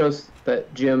not just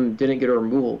that Jim didn't get a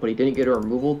removal, but he didn't get a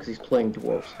removal because he's playing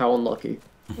Dwarfs. How unlucky.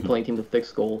 You're playing team with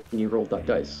fixed goal and you rolled that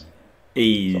dice.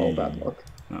 It's all bad luck.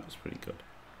 That was pretty good.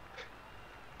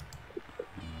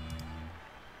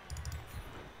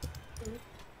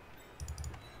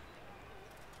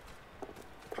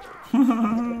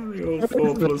 The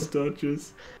old 4+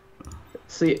 dodges.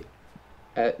 See,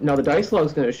 now the dice log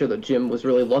is going to show that Jim was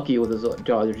really lucky with his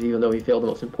dodges, even though he failed the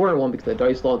most important one, because the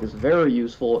dice log is very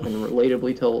useful and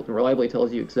reliably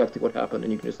tells you exactly what happened,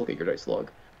 and you can just look at your dice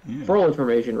log for all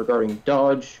information regarding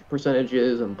dodge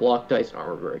percentages and block dice and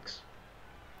armor breaks.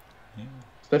 Yeah.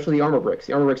 Especially the armor breaks.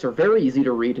 The armor breaks are very easy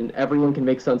to read, and everyone can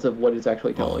make sense of what it's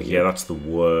actually telling you. Yeah, that's the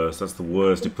worst. That's the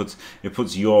worst. It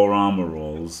puts your armor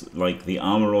rolls, like the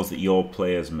armor rolls that your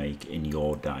players make, in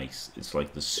your dice. It's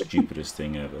like the stupidest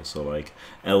thing ever. So like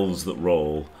elves that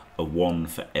roll a 1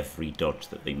 for every dodge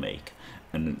that they make,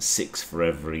 and 6 for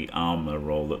every armor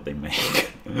roll that they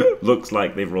make. Looks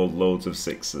like they've rolled loads of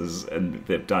 6s and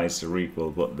their dice are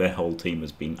equal, but their whole team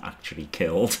has been actually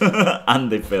killed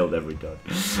and they failed every dodge.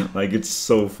 Like, it's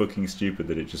so fucking stupid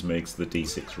that it just makes the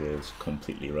d6 rolls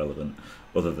completely irrelevant,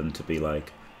 other than to be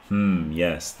like,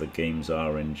 yes, the game's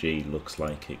RNG looks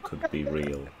like it could be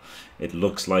real. It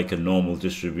looks like a normal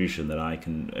distribution that I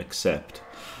can accept,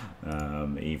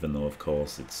 even though of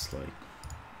course it's like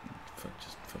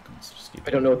just fucking stupid. I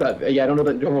don't know what that. Yeah, I don't know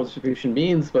what that normal distribution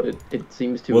means, but it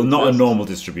seems to. Well, not a normal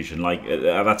distribution. Like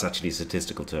that's actually a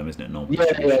statistical term, isn't it? Normal. Yeah,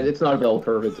 it's not a bell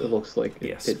curve. It looks like.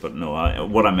 Yes, but no.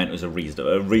 What I meant was a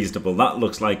reasonable. That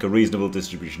looks like a reasonable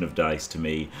distribution of dice to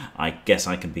me. I guess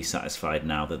I can be satisfied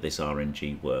now that this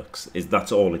RNG works.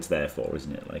 That's all it's there for,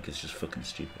 isn't it? Like, it's just fucking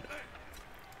stupid.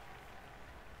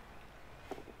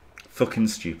 Fucking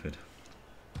stupid.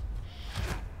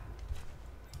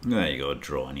 There you go, a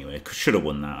draw anyway. Should have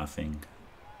won that, I think.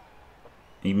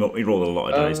 He rolled a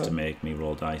lot of dice to make me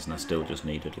roll dice, and I still just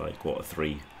needed, like, what, a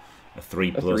 3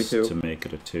 plus to make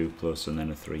it a 2 plus, and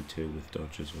then a 3-2 with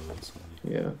dodge as well. So.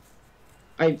 Yeah.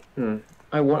 I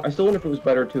still wonder if it was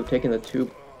better to have taken the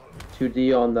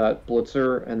 2D on that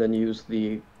blitzer, and then use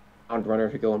the on runner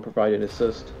to go and provide an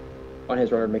assist on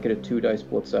his runner, make it a 2 dice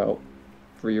blitz out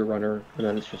for your runner, and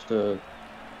then it's just a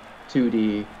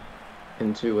 2D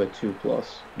into a 2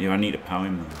 plus. Yeah, I need to power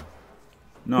him though.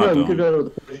 No, I don't. You could go to the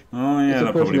push. Oh yeah,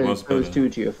 that probably was better. Those 2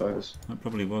 GFIs. That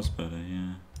probably was better,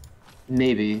 yeah.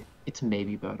 Maybe. It's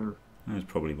maybe better. It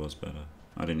probably was better.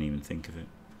 I didn't even think of it.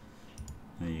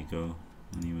 There you go.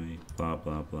 Anyway, blah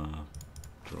blah blah.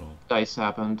 Draw. Dice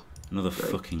happened. Another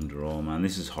fucking draw, man.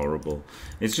 This is horrible.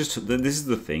 It's just, this is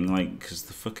the thing, like, because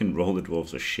the fucking Roller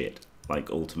Dwarfs are shit.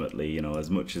 Like, ultimately, you know, as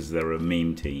much as they're a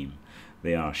meme team,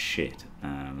 they are shit.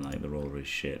 Like, the roller is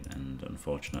shit, and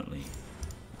unfortunately,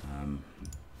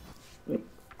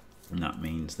 that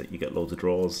means that you get loads of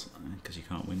draws because you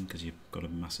can't win because you've got a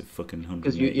massive fucking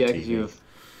 180. Because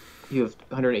you have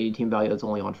 180 team value that's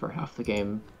only on for half the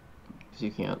game because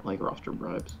you can't like roster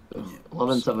bribes. So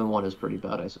 11-7-1 is pretty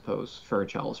bad, I suppose, for a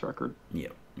Chalice record.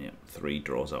 Yep. Yeah, 3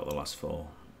 draws out of the last 4.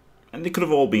 And they could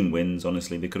have all been wins,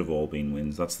 honestly. They could have all been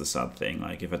wins. That's the sad thing.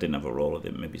 Like, if I didn't have a roller,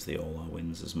 then maybe they all are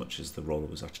wins, as much as the roller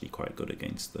was actually quite good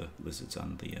against the Lizards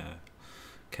and the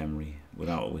Khemri.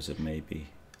 Without a wizard, maybe.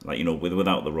 Like, you know,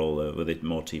 without the roller, with it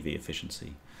more TV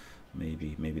efficiency,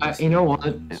 maybe. You know what?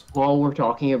 Wins. While we're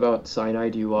talking about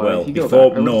Cyanide UI, well, if you go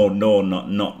before back,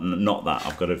 not that.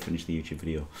 I've got to finish the YouTube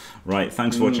video. Right,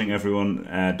 thanks for watching, everyone.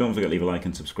 Don't forget to leave a like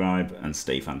and subscribe, and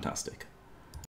stay fantastic.